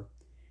Carr,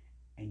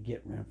 and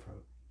get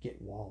Renfro,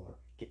 get Waller,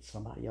 get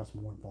somebody else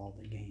more involved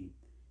in the game.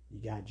 You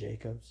got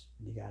Jacobs,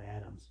 you got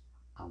Adams.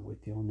 I'm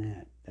with you on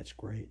that. That's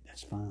great.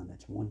 That's fine.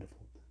 That's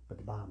wonderful. But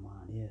the bottom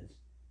line is,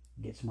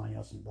 get somebody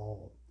else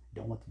involved.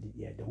 Don't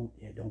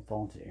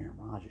fall into the Aaron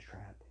Rodgers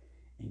trap,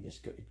 and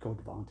just go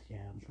Devontae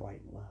Adams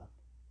right and left.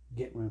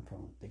 Get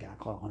Renfro. The guy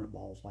caught 100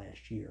 balls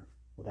last year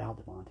without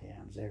Devontae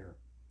Adams there.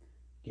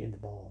 Get him the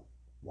ball.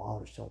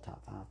 Waller's still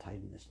top 5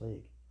 tight in this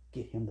league.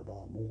 Get him the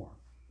ball more.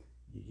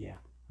 Yeah,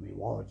 I mean,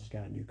 Waller just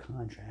got a new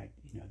contract,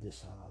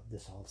 this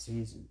off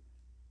season.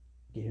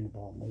 Get him the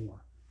ball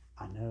more.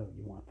 I know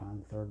you want to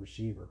find the third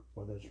receiver,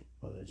 whether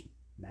it's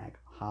Mac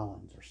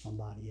Hollins or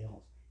somebody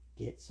else.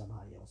 Get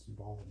somebody else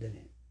involved in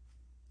it.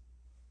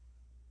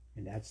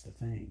 And that's the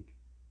thing.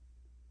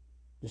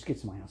 Just get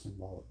somebody else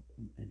involved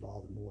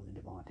more than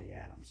Devontae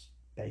Adams.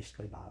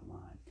 Basically, bottom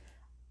line.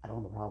 I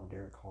don't have a problem with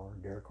Derek Carr.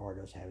 Derek Carr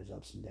does have his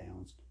ups and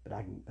downs, but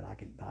I can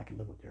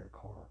live with Derek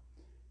Carr.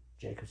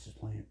 Jacobs is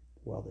playing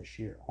well this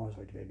year, on his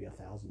way to maybe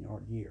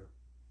 1,000-yard year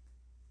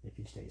if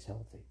he stays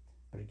healthy.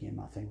 But again,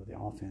 my thing with the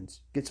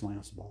offense, get somebody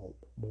else the ball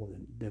more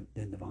than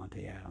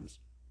Devontae Adams.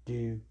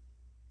 Do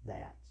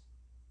that.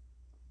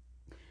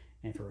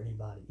 And for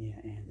anybody,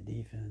 and the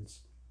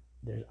defense,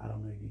 I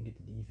don't know if you can get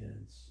the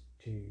defense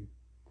to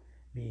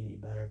be any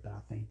better, but I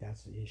think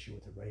that's the issue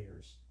with the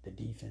Raiders. The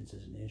defense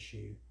is an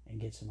issue,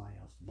 and get somebody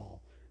else the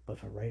ball. But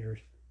for Raiders,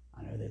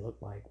 I know they look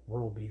like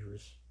world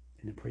beaters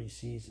in the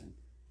preseason,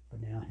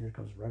 but now here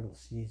comes the regular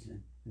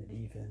season, and the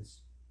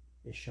defense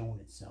is showing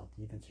itself.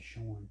 The defense is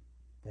showing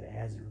that it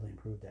hasn't really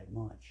improved that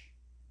much.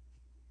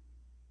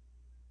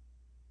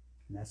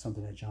 And that's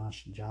something that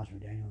Josh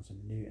McDaniels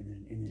and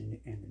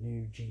the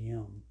new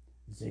GM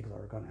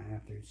Ziegler are going to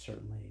have to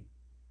certainly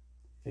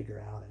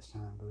figure out as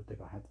time goes. They're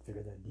going to have to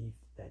figure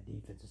that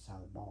defensive side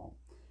of the ball.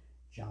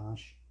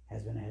 Josh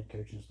has been a head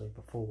coach in this league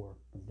before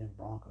with the Denver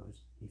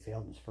Broncos. He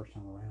failed his first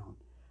time around.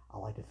 I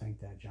like to think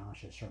that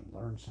Josh has certainly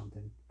learned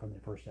something from the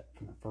first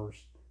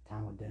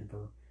time with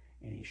Denver,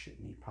 and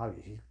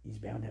he's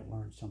bound to have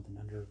learned something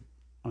under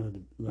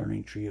the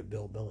learning tree of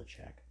Bill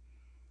Belichick.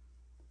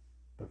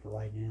 But for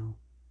right now,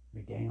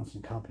 McDaniels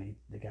and company,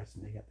 they got to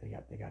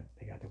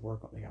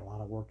work. They got a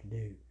lot of work to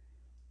do,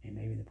 and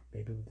maybe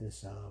with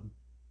this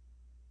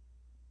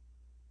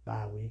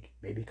bye week,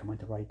 maybe come at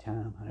the right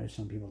time. I know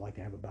some people like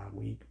to have a bye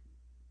week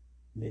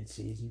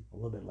mid-season, a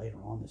little bit later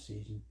on the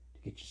season, to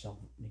get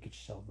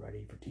yourself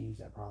ready for teams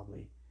that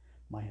probably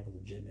might have a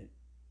legitimate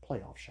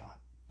playoff shot.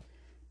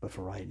 But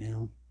for right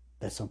now,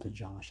 that's something that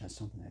Josh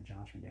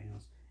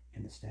McDaniels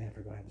and the staff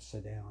are going to have to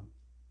sit down.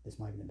 This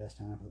might be the best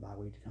time for the bye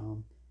week to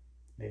come.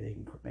 Maybe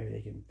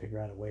they can figure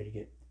out a way to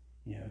get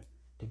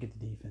the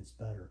defense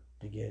better,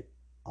 to get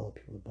other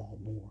people the ball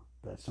more.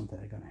 But that's something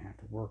they're going to have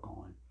to work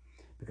on,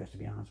 because to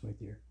be honest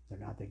with you, they're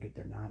not that good.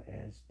 They're not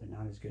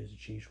as good as the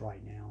Chiefs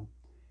right now.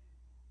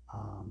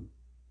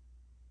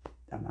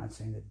 I'm not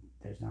saying that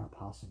there's not a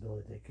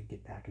possibility they could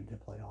get back into the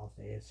playoffs.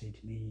 The AFC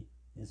to me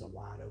is a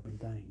wide open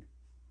thing.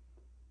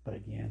 But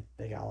again,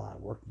 they got a lot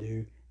of work to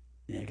do.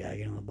 They got to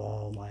get on the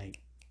ball like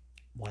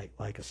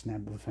a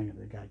snap of a finger.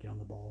 They got to get on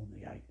the ball, and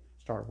they got to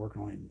start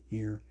working on it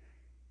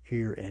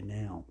here and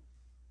now.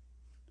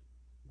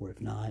 Or if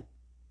not,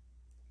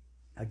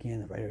 again,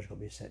 the Raiders are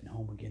going to be sitting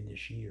home again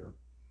this year.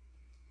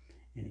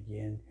 And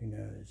again, who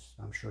knows?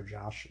 I'm sure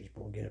Josh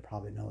will get it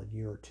probably another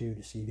year or two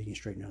to see if he can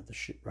straighten out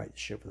right the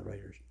ship for the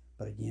Raiders.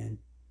 But again,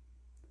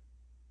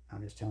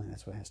 I'm just telling you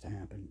that's what has to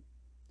happen.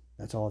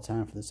 That's all the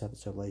time for this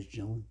episode, ladies and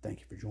gentlemen. Thank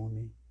you for joining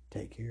me.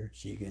 Take care.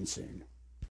 See you again soon.